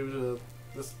I'm gonna move to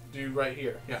this dude right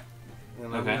here. Yeah.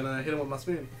 And I'm Okay. gonna hit him with my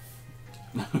spoon.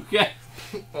 Okay.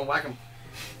 I'll whack him.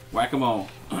 Whack-a-mole.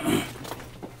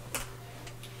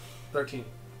 13.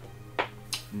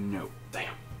 No.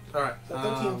 Damn. All right. The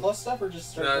 13 plus stuff or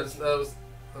just straight? No, 13? that was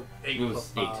 8 It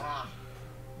was plus 8. 5.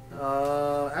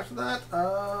 Ah, After that,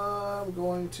 I'm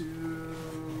going to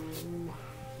not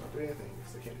do anything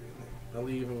because I can't do anything. I'll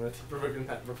leave and with provoking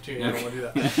that opportunity. I don't want to do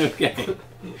that. Okay.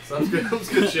 Sounds good. Sounds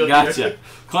good. Shield. Gotcha.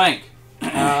 Clank.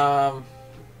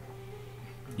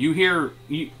 You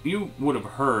You would have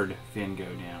heard Finn go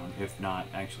down, if not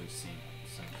actually seen it.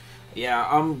 So Yeah,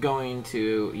 I'm going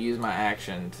to use my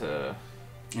action to.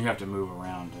 you have to move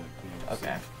around to be able to see.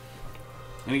 Okay.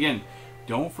 And again,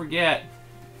 don't forget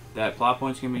that plot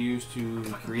points can be used to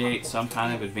create some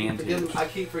kind of advantage I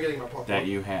keep forgetting my plot. that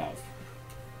you have.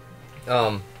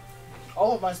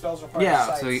 all of my spells require Yeah,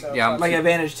 sight, so so yeah, if Like I-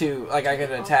 advantage to, like I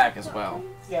could attack as well.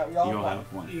 yeah, we all You'll have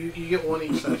have one. You get one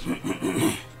each session.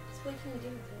 So what can we do with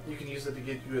it? You can use it to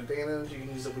get you advantage. You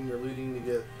can use it when you're looting to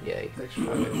get Yay.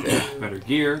 extra Better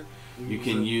gear. You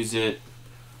can use it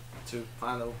to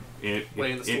find a if,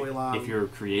 Way in the storyline. if you're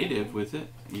creative with it.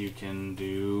 You can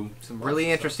do Some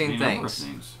really interesting any number of things.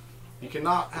 things. You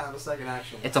cannot have a second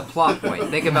action. It's a plot point.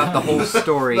 Think about the whole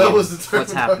story That and was the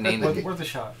what's term. happening. Worth a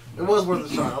shot. It was worth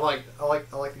a shot. I like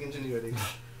the ingenuity.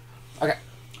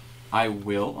 I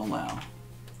will allow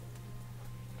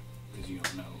because you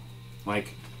don't know.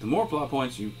 Like, the more plot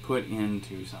points you put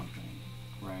into something,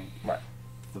 right? Right.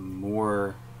 The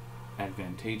more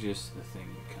advantageous the thing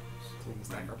becomes. So we can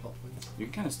stack our plot points. You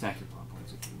can kind of stack your plot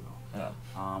points if you will. Yeah.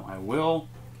 I will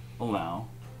allow,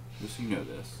 just so you know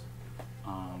this,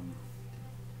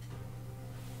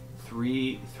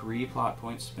 three plot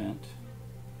points spent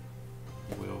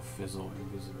will fizzle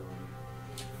invisibility.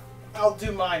 I'll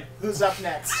do mine. Who's up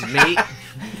next? Me,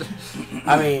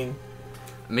 I mean,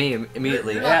 me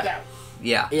immediately. You're knocked out.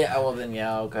 Yeah. yeah. Well, then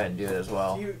yeah, I'll go ahead and do it as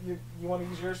well. You want to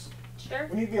use yours? Sure.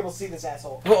 We need to be able to see this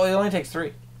asshole. Well, it only takes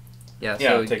 3. Yeah. Yeah,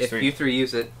 So it takes if 3. you 3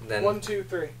 use it, then 1, 2,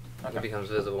 3. it becomes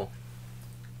visible.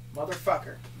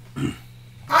 Motherfucker.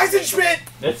 Eisenschmidt!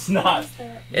 It's not.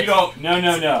 It's- No.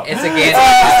 It's a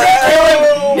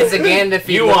Gandalf. It's a Gandalf.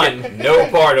 You want no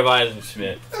part of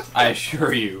Eisenschmidt. I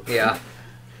assure you. Yeah.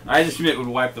 Eisenschmidt would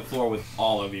wipe the floor with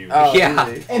all of you. Oh,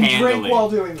 Yeah. easy. And Handily. drink while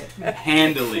doing it.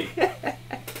 Handily.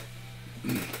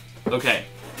 Okay.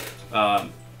 That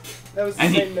was the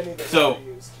And same mini that so- I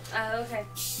used. Okay.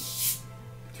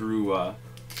 Through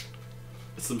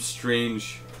some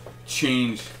strange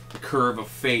change, the curve of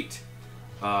fate,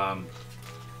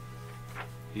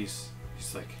 he's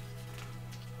like,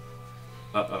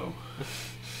 uh-oh.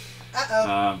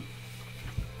 Uh-oh.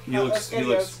 He Oh, looks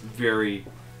that's very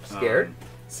Scared?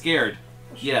 Scared.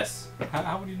 Yes.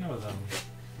 How would you know then?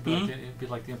 It'd be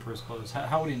like the Emperor's clothes.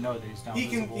 How would he know that he's now He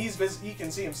can visible? he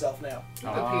can see himself now.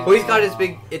 Ah. Well, he's got his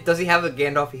big. Does he have a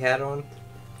Gandalf hat on?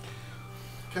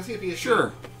 Can I see if he is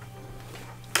Sure.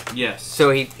 Yes. So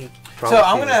he probably So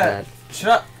I'm sees gonna. that. Shut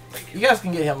up. You guys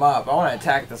can get him up. I want to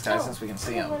attack this guy since we can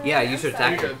see him. Yeah, you should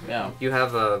attack You're him. good. Yeah. You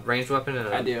have a ranged weapon and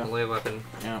a I do. melee weapon.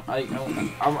 Yeah.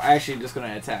 I'm actually just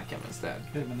gonna attack him instead.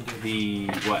 Hit him in the dick.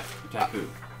 The what? Attack who?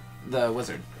 The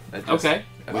wizard. That just- Okay.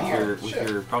 that With just- your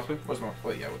shit. crossbow? What's more?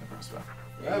 Well, yeah, with the crossbow.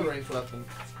 I have a ranged weapon.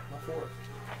 My 4.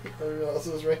 I didn't realize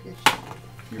it was ranged.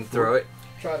 You can throw it.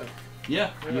 Try to. Yeah.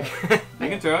 Yeah. You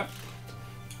can throw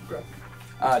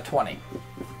it. 20.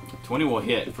 20 will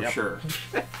hit for Yep. sure.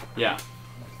 Yeah.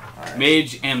 Alright.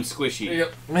 Mage and squishy.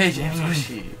 Yep. Mage and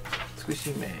squishy.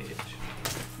 Squishy mage.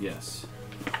 Yes.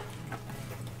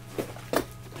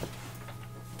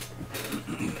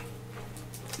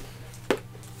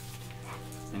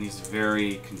 And he's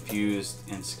very confused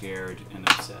and scared and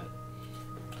upset.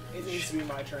 It needs to be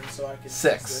my turn so I can use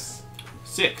 6. this.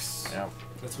 6. Yeah.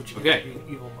 That's what you Okay. get, you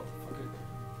evil motherfucker.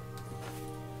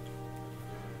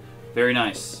 Very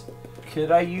nice.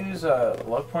 Could I use a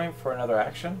luck point for another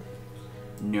action?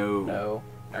 No. No.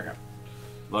 Okay.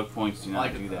 Luck points do not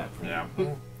Like it do that for Yeah.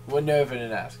 Wouldn't know if I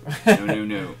didn't ask.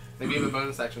 No. Maybe you have a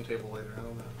bonus action table later. I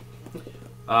don't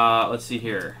know. Let's see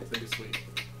here. That'd be sweet.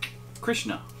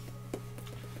 Krishna.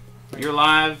 You're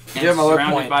alive and You have my luck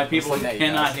surrounded point. by people Just who like that, you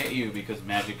cannot guys. hit you because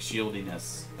magic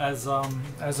shieldiness. As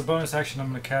a bonus action, I'm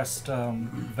gonna cast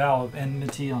Vow of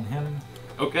Enmity on him.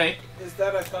 Okay. Is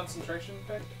that a concentration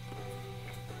effect?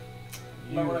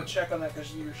 You might want to check on that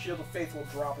because your Shield of Faith will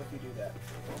drop if you do that.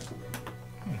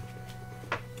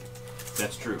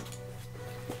 That's true.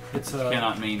 It's You a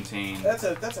cannot maintain. That's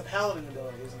a paladin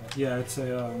ability, isn't it? yeah, it's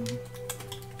a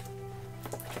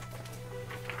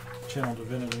channel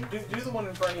divinity. Do the one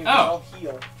in front of you. Oh. I'll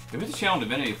heal. If it's a channel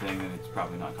divinity thing, then it's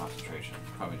probably not concentration.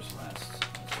 It probably just lasts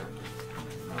a certain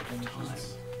time.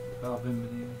 Vow of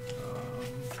Enmity.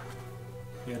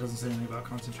 Yeah, it doesn't say anything about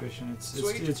concentration.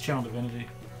 Sweet. It's channel divinity.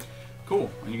 Cool.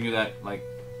 And you can do that like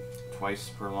twice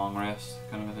per long rest,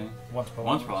 kind of a thing. Once per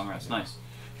Once per long rest. Nice.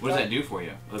 What does that do for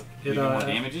you? Give you more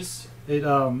damages? It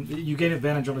you gain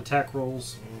advantage on attack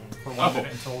rolls for 1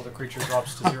 minute until the creature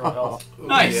drops to 0 health.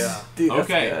 Nice. Yeah. Dude, that's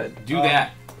Okay. good. Do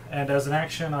that. And as an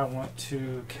action, I want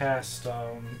to cast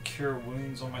Cure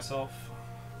Wounds on myself.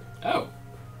 Oh.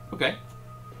 Okay.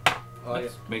 I like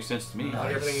it. Makes sense to me. I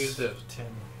like everything you just did. 10.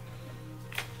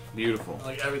 Beautiful. I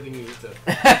like everything you just did.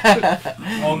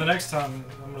 Well, the next time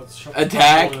I'm gonna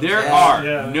Attack? There Yeah. are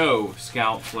Yeah. no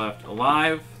scouts left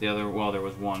alive. The other, well, there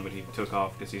was one, but he took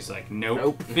off because he's like, nope.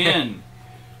 Nope. Finn,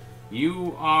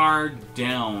 you are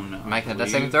down. Mike, I a death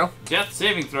saving throw? Death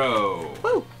saving throw.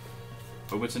 Woo!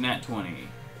 Oh, it's a nat 20.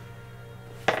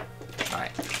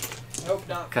 Alright. Nope,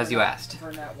 not. 'Cause for you nat- asked.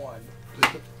 For nat 1.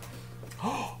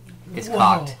 It's Whoa.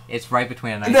 cocked. It's right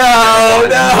between a knife. No, no. Is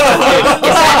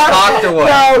that cocked or what?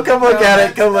 No, come look at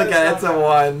it. Come look at it. It's a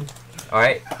 1.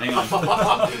 Alright. Hang on.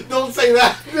 Don't say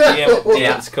that.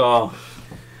 It's call.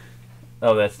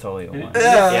 Oh, that's totally a 1.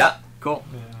 Yeah. Cool.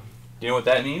 Yeah. Do you know what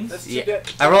that means? That's Yeah. two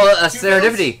death. I roll a Two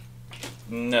serendipity.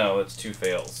 No, it's 2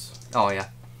 fails. Oh, yeah.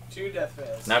 2 death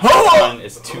fails. Not for 1,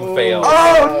 it's 2 fails.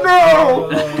 Oh no!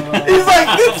 He's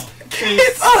like, it's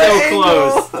It's so on an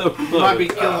close. So You close. might be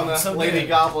killing a so lady good.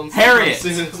 goblin Harriet.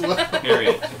 soon as well.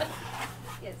 Harriet,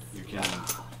 Yes. you can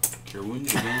cure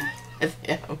wounds again.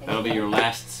 Yeah. That'll be your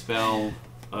last spell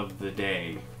of the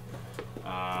day.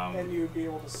 And you would be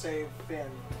able to save Finn.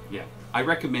 Yeah, I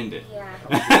recommend it. Yeah.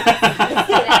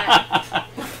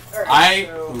 Alright, I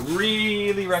so-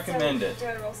 really recommend it. Do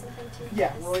I roll something too?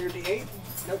 Yeah, roll your d8.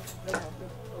 Nope. No,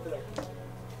 over there.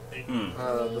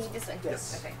 This This one.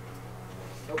 Yes. Okay.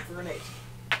 Nope, for an 8.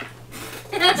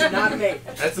 That's not an 8.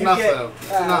 That's You enough, get, though.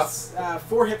 It's enough.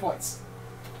 4 hit points.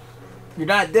 You're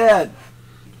not dead.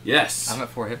 Yes. I'm at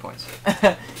 4 hit points.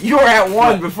 You were at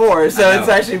 1 before, so I know. it's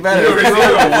actually better. You were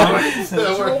at So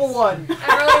just roll a 1.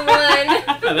 I rolled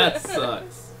a 1. That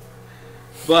sucks.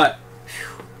 But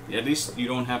at least you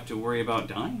don't have to worry about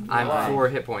dying. I'm Wow. 4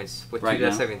 hit points with Right 2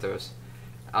 death now? saving throws.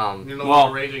 You're no Well,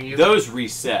 longer raging either. those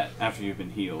reset after you've been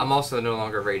healed. I'm also no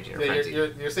longer raging or Yeah, frenzied.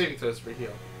 your saving throws for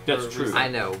heal. That's Or true. reset. I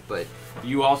know, but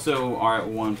You also are at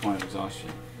 1 point of exhaustion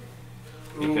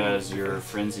because Ooh. your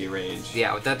frenzy rage.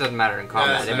 yeah, that doesn't matter in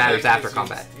combat. Yeah, It matters so after it's-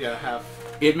 combat. Yeah, half.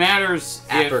 It matters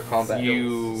After if combat.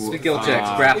 you Skill checks,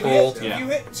 uh, grapple. If Yeah. you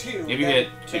hit 2, If you hit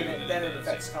 2, then it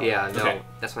affects combat. Yeah, no, Okay.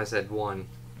 that's why I said 1.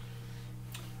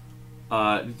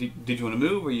 Did you want to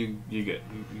move or you good?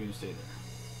 You gonna stay there?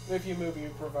 If you move, you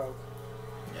provoke.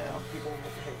 Yeah. People will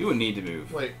hit You wouldn't need to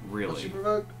move. Wait, really? What's she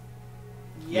provoke?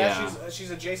 Yeah, Yeah. she's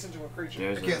adjacent to a creature.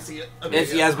 There's I can't see it.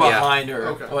 It's yeah. yes behind her,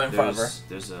 Okay. or in front of her.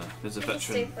 There's a Just veteran.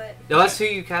 stay put. No, that's who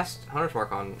you cast Hunter's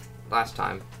Mark on last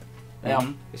time. Yeah.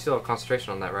 Mhm. You still have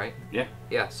concentration on that, right? Yeah.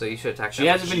 Yeah, so you should attack She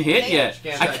that hasn't person. been hit can't. yet. She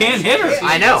can't I attack. can't hit her. Yeah,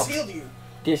 I she know. just healed you.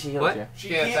 Yeah, she healed What? you. She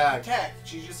Can't can't attack. attack.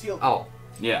 She just healed you. Oh,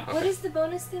 Yeah. What is the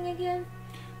bonus thing again?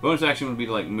 Bonus action would be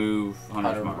to like move Hunter's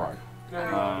Hunter's Mark. Mark. No,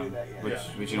 you don't do that yet. Which, Yeah.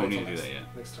 which you don't need to do that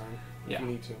yet. Next turn. Yeah. If you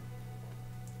need to.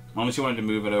 Unless you wanted to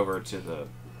move it over to the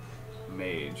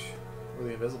mage. Or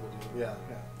the invisible dude. Yeah,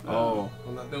 yeah. Oh.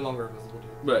 Well, no longer invisible dude.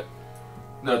 But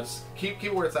No, That's- just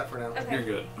keep where it's at for now. Okay. you're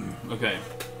good. Okay.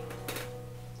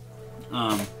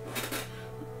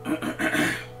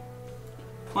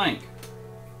 Plank.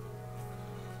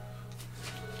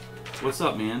 What's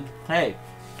up, man? Hey.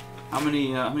 How many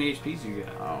HPs you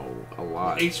got? Oh, a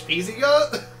lot. HPs he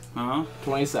got? Huh?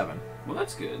 27. Well,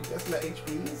 that's good. That's not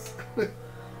HPs.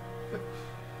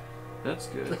 That's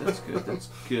good. That's good. That's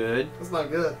good. That's not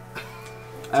good.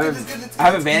 I It's good, it's have, I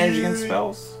have good, advantage it's against good.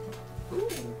 spells. Ooh.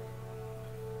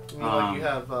 You mean like you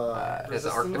have Is it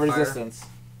resistance? arc to fire? Resistance.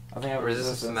 I think I have Resistance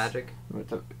resistance. to magic? With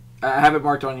the- I have it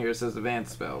marked on here. It says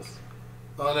advanced spells.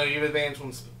 Oh no, you have advantage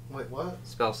when. Wait, what?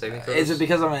 Spell saving throws? Is it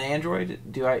because I'm an android?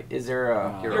 Do I? Is there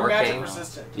a? You're You're magic arcane.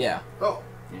 resistant. Yeah. Oh,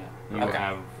 Yeah. You Okay.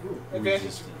 have ooh, Advantage.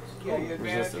 resistance. Yeah, you have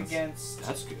advantage Resistance. against.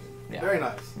 That's good. Yeah. very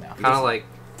nice. Yeah. Kind of like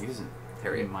He doesn't. He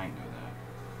Harriet. might know that.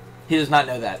 He does not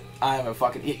know that. I am a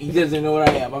fucking. He doesn't know what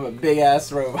I am. I'm a big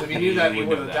ass robot. If you knew that, He he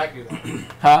would would know have that. attacked you. Then.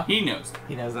 Huh? He knows.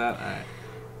 He knows that. All right.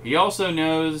 He also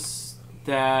knows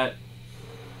that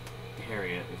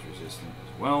Harriet is resistant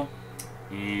as well.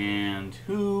 And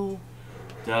who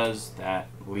does that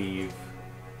leave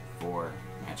for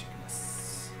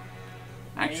magicness?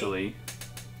 Actually,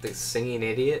 the singing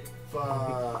idiot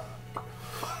Fuck.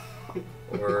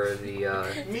 or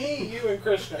the Me, you, and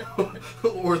Krishna.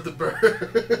 Or the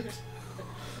bird.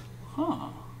 huh?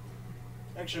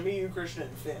 Actually, me, you, Krishna,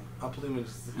 and Finn. I'll put him in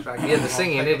just distract yeah, the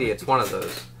singing idiot's one of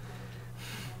those.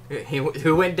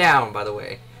 Who went down, by the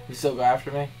way. You still go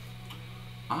after me?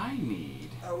 I need.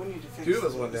 Oh, we need to fix Two of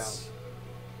us went this.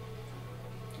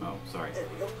 Oh, sorry. There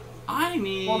we go. I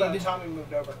need Hold on, Tommy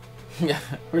moved over. Yeah.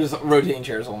 We're just rotating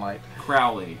chairs all night.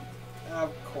 Crowley.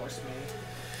 Of course, me.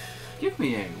 Give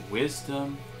me a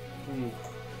wisdom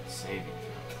saving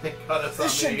throw. Thank God it's not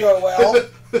This should me. go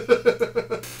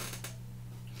well.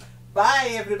 Bye,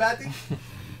 everybody.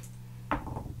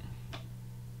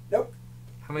 Nope.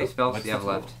 How many spells What's do you have the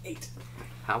left? 8.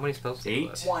 How many spells do you have 8?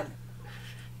 left? 1.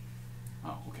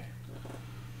 Oh, okay.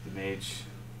 The mage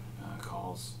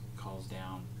calls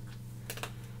down.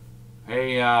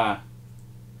 Hey, I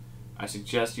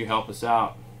suggest you help us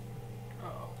out.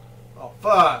 Oh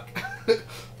fuck!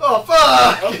 Oh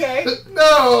fuck! Okay.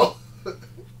 No!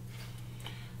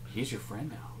 He's your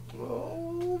friend now.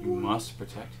 Oh. You must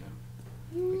protect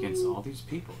him against all these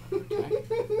people that are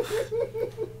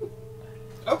attacking.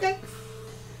 Okay.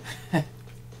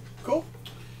 Cool.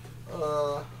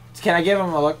 Can I give him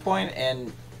a luck point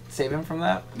and save him from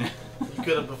that? You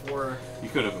could have before. You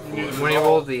could have before. When you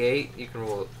roll the 8, you can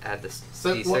add this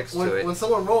So d6 when, to it. when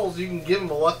someone rolls, you can give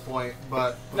them a luck point,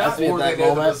 but Not before at they that know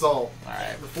the moment. result. All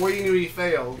right. Before you knew he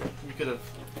failed, you could have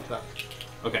done.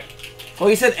 Okay. Well,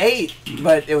 you said 8,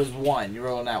 but it was 1. You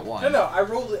rolled that 1. No, I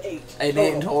rolled an 8. 8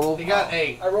 in total? He got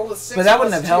 8. I rolled a 6. But that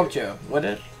wouldn't have plus helped 2. you, would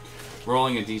it?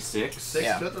 Rolling a d6. 6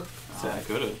 Yeah. could have.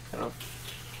 Could have.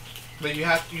 But you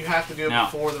have to do it Now,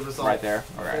 before the result. Right there.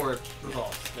 Okay. Before it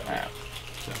results. Yeah. Alright.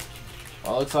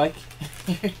 Well, it looks like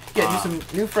you're getting some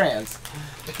new friends.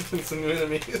 Some new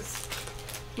enemies.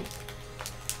 You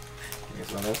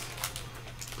guys want this?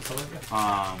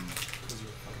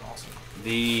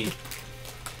 The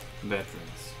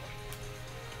veterans.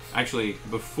 Actually,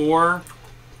 before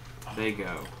they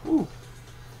go, Ooh.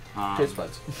 Taste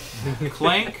buds.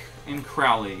 Clank and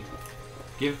Crowley,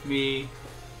 give me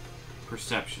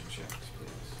perception checks,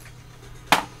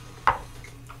 please.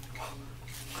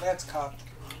 That's cocked.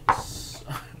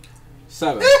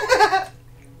 7.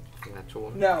 Natural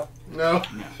one. No. No.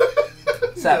 No.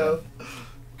 7.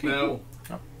 Okay, No.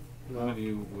 cool. None of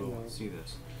you will see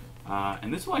this.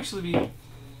 And this will actually be... hang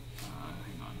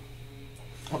on.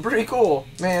 Well, pretty cool.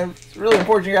 Man, it's really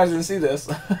important you guys didn't see this.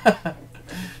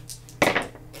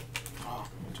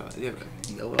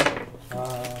 Yellow.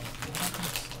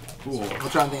 Cool. I'm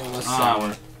trying to think of the sour.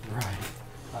 Right.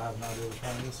 I have no idea which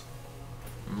one it is.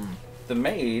 The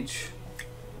mage...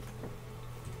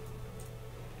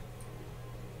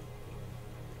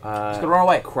 Just gonna run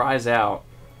away. cries out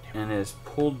and is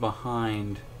pulled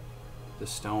behind the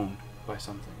stone by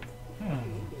something.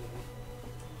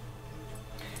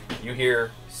 You hear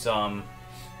some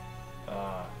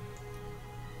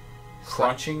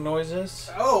crunching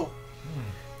noises, Oh.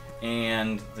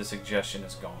 and the suggestion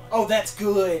is gone. Oh, that's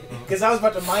good. Because I was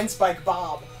about to mind spike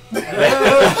Bob. That's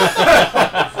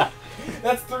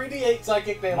 3d8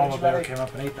 psychic damage, Mama Bear buddy. came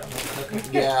up and ate that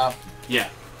motherfucker. Yeah. Yeah,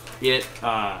 it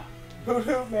Hoot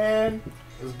hoot, man.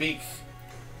 It was Beak.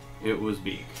 it was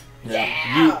Beak.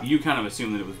 Yeah. You kind of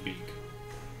assumed that it was Beak,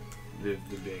 the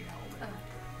big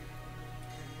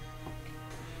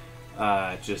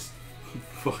owl. Just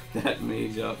fuck that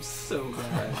mage up so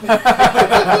bad.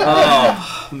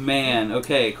 Oh man.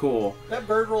 Okay, cool. That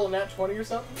bird roll a nat 20 or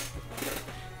something?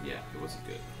 Yeah, it wasn't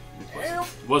good. Damn.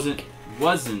 It wasn't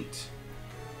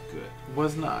good.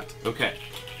 Was not. Okay.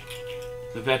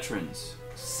 The veterans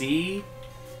see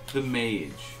the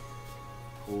mage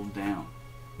pulled down,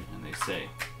 and they say,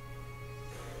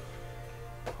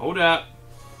 "Hold up."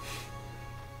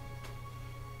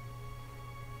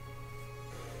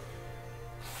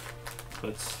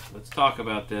 Let's talk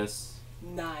about this.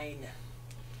 9.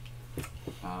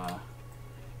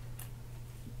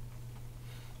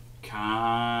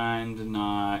 Kinda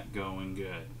not going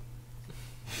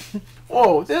good.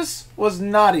 Whoa, this was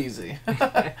not easy. Yeah.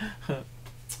 What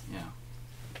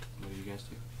do you guys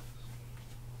do?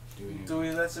 Do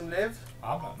we let him live?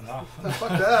 I'm not. No. Fuck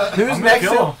that. Who's I'm next?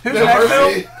 gonna kill him. Who's No next?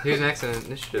 mercy. Who's next in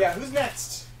initiative? Yeah, who's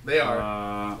next? They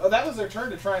are. Oh, that was their turn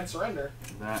to try and surrender.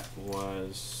 That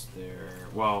was their...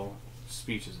 Well,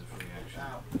 speech is a free action.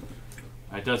 Wow.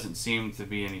 It doesn't seem to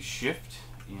be any shift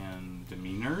in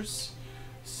demeanors,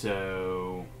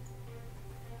 so...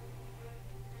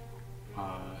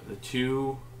 the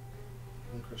two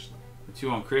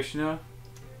on Krishna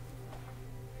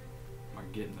are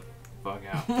getting the fuck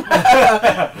out.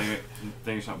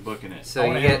 They're not booking it. So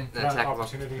you get an attack of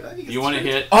opportunity. You want to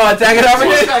hit? Oh, attack it over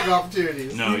here? Attack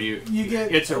opportunities. No, you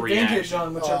get it's a advantage reaction.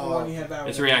 on whichever one you have out.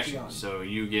 It's a reaction. So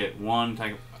you get one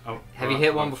type of Have you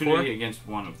hit one opportunity before? against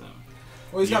one of them.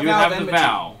 Well, he's You got do Val have of the Enmity.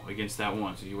 vow against that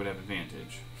one, so you would have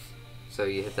advantage. So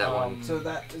you hit that one. So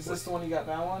that is this the one you got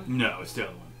Val on? No, it's the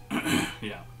other one.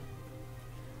 Yeah.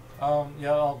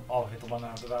 Yeah, I'll hit the one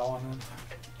after that one then.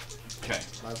 Okay.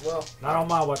 Might as well. Not on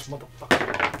my watch,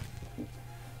 motherfucker.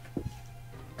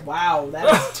 Wow,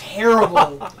 that is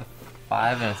terrible.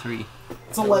 5 and a 3.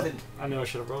 It's 11. I knew I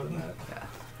should have wrote in that.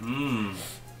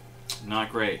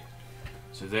 Not great.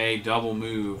 So they double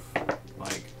move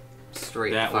like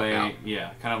Straight that fuck way. out.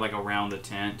 Yeah, kind of like around the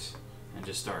tent, and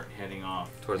just start heading off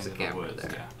Towards the into camera woods.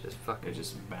 there. Yeah. Just fucking. They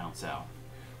just bounce out.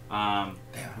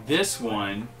 This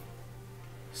one,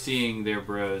 seeing their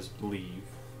bros leave,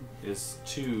 is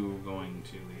 2 going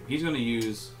to leave. He's going to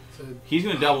use. So, He's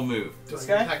going to double move. This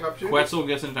guy? Attack opportunity. Quetzal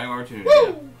gets an attack of opportunity.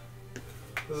 Woo!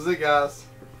 This is it, guys.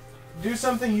 Do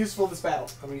something useful this battle.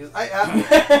 I'm gonna use.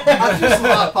 I do some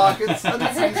hot pockets. I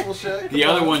do some useful shit. The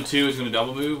other one too is going to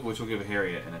double move, which will give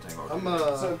Harriet an attack of I'm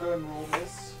opportunity. So go ahead and roll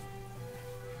this.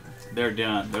 They're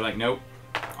done. They're like, nope.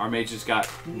 Our mage just got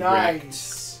wrecked.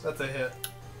 Nice. That's a hit.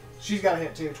 She's got a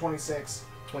hit too, 26.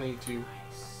 22.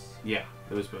 Yeah,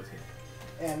 those both hit.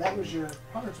 And that was your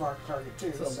 100's mark target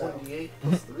too. So So 1d8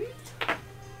 plus 3.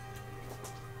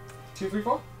 2, 3,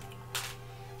 4?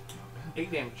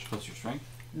 8 damage. Plus your strength,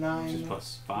 which is 9.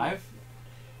 plus 5.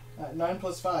 9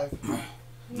 plus 5.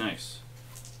 Nice.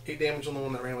 8 damage on the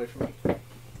one that ran away from me.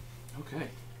 Okay.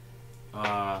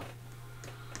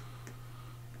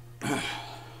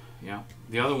 Yeah.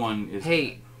 The other one is.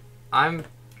 Hey, I'm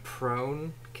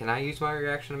prone. Can I use my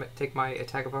reaction to take my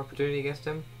attack of opportunity against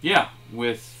him? Yeah,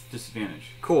 with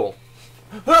disadvantage. Cool.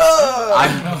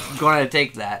 I'm going to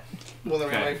take that. The one that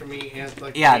ran Okay. away from me and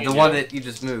like. Yeah, me the and one you. that you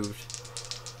just moved.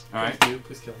 All right.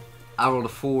 Please kill him. I rolled a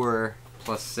 4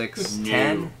 plus 6, No.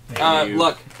 10. No.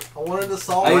 Look, I wanted to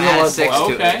solve I use a add low 6 point.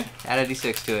 to Okay. it. Add a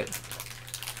d6 to it.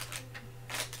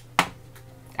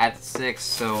 Add 6,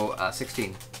 so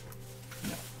 16.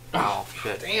 No. Oh,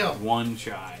 shit. Damn. One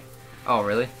shy. Oh,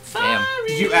 really? Damn.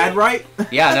 Did you add right?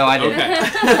 Yeah, no, I didn't.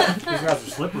 Okay. These guys are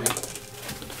slippery.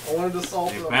 I wanted to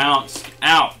salt They them. bounce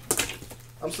out.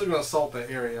 I'm still gonna salt that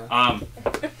area.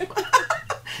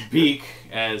 Beak,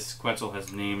 as Quetzal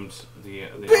has named the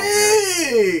owlbear,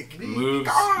 Big!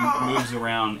 moves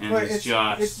around and Wait, is it's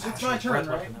just. my turn, Breath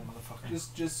right? weapon, that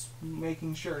motherfucker. Just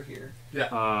making sure here.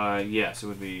 Yes, it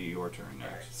would be your turn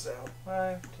Alright, next. so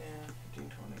 5, 10,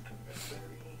 15, 20, 25,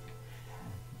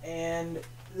 30. And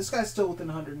this guy's still within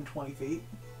 120 feet.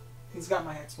 He's got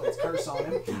my Hexblade's curse on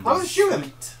him. I'm gonna shoot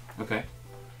him Okay.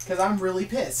 because I'm really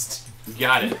pissed.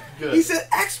 Got it. Good. He said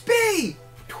XP!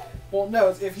 Well, no,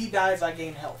 if he dies, I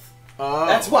gain health. Oh.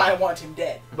 That's why I want him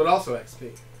dead. But also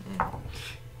XP.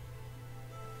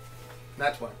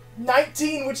 That's one.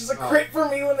 19, which is a Oh. crit for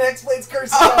me when the Hexblade's curse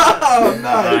is on. Oh,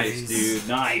 Nice, nice. dude.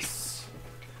 Nice.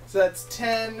 So that's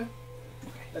 10.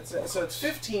 That's it. So it's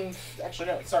 15. Actually,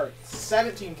 no, sorry.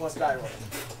 17 plus die roll.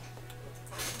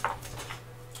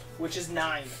 Which is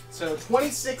 9. So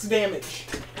 26 damage.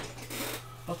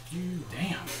 Fuck you.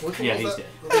 Damn. Which one Yeah, was he's that? dead.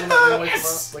 The one that ran away from Yes!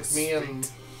 us? Like me and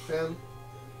Finn?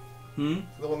 Hmm?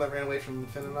 The one that ran away from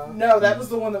Finn and I? No, that was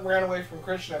the one that ran away from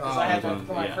Krishna because I had to Okay,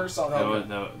 put my yeah. curse on That him. was,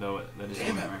 that is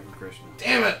Damn one it. right from Krishna.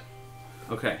 Damn it!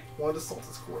 Okay. Wanted to salt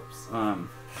his corpse.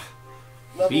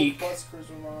 Level Beak. plus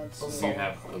charisma mods. I'll So So you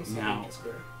have I'm salting now his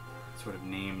square. sort of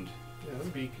named, Yeah, it's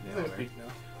Beak. His Yeah, name's right. Beak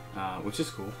now. which is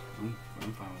cool.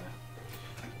 I'm fine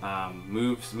with that.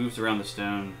 Moves around the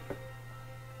stone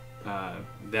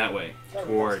that way that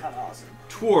toward was kind of awesome.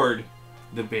 toward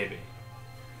the baby.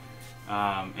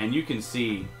 And you can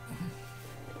see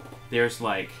there's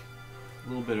like a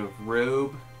little bit of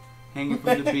robe hanging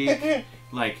from the beak,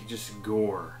 like just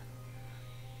gore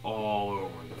all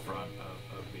over the front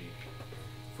of Beak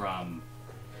from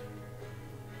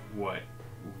what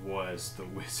was the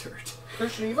wizard.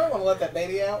 Krishna, you might want to let that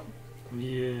baby out.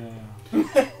 Yeah.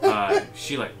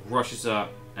 She like rushes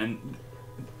up, and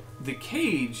the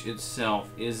cage itself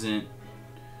isn't.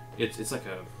 It's like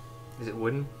a. Is it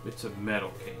wooden? It's a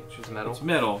metal cage. It's metal? It's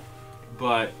metal,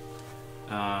 but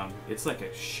it's like a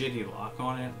shitty lock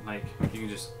on it. Like you can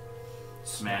just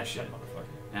smash it,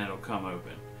 and it'll come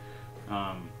open.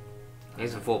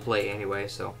 He's in full plate anyway,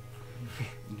 so.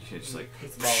 It's like.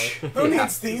 It's a baller. Who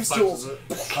needs thieves' tools?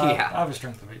 Yeah. I have a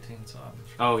strength of 18, so I'm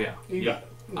Oh yeah. You got it.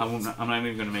 I'm not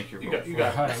even gonna make you roll. You for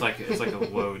got it. it. It's like a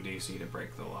low DC to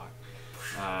break the lock.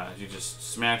 You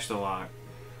just smash the lock.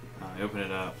 You open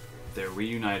it up. They're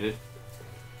reunited.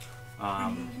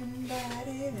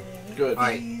 Good.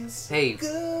 Alright. Hey,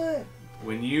 Good.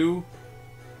 When you,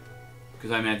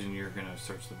 because I imagine you're gonna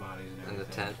search the bodies and in the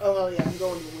everything. tent. Oh, well, yeah, I'm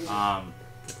going to the wizard.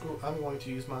 Ooh, I'm going to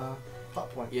use my plot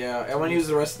point. Yeah, I want to use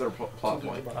the rest of their plot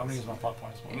point. going to use my plot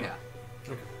points. Well. Yeah.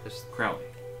 Okay. Just Crowley,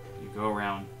 you go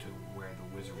around to where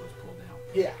the wizard was pulled down.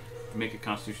 Yeah. Make a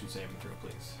Constitution saving throw,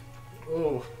 please.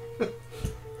 Ooh.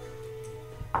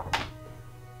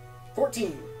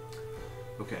 14.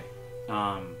 Okay.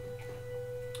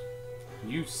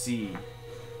 You see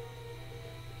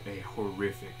a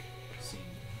horrific scene.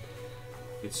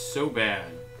 It's so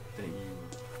bad that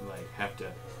you like have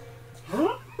to,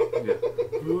 yeah,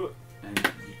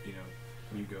 and you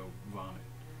know you go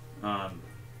vomit.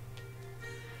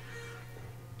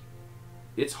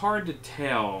 It's hard to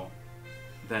tell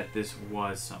that this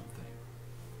was something.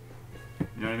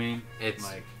 You know what I mean? it's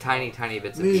Like tiny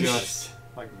bits of just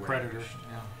Like Predator. ravished.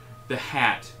 Yeah. The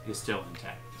hat is still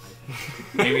intact.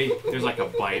 Maybe there's like a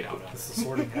bite out of It's it. the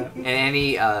sorting hat. And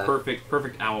any Perfect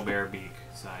owlbear beak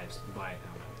sized bite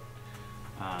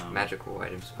out of it. magical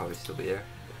items probably still be there.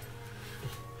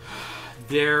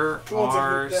 There Well,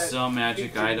 are it's a- that some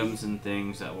magic feature- items and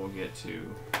things that we'll get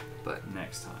to But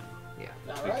next time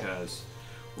Alright. because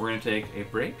we're gonna take a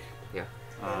break. Yeah.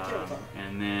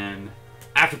 And then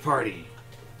after party.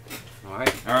 all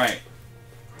right. All right.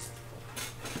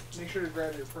 Make sure to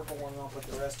grab your purple one and I'll put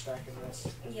the rest back in this.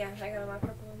 Yeah, I got all my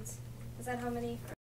purple ones. Is that how many?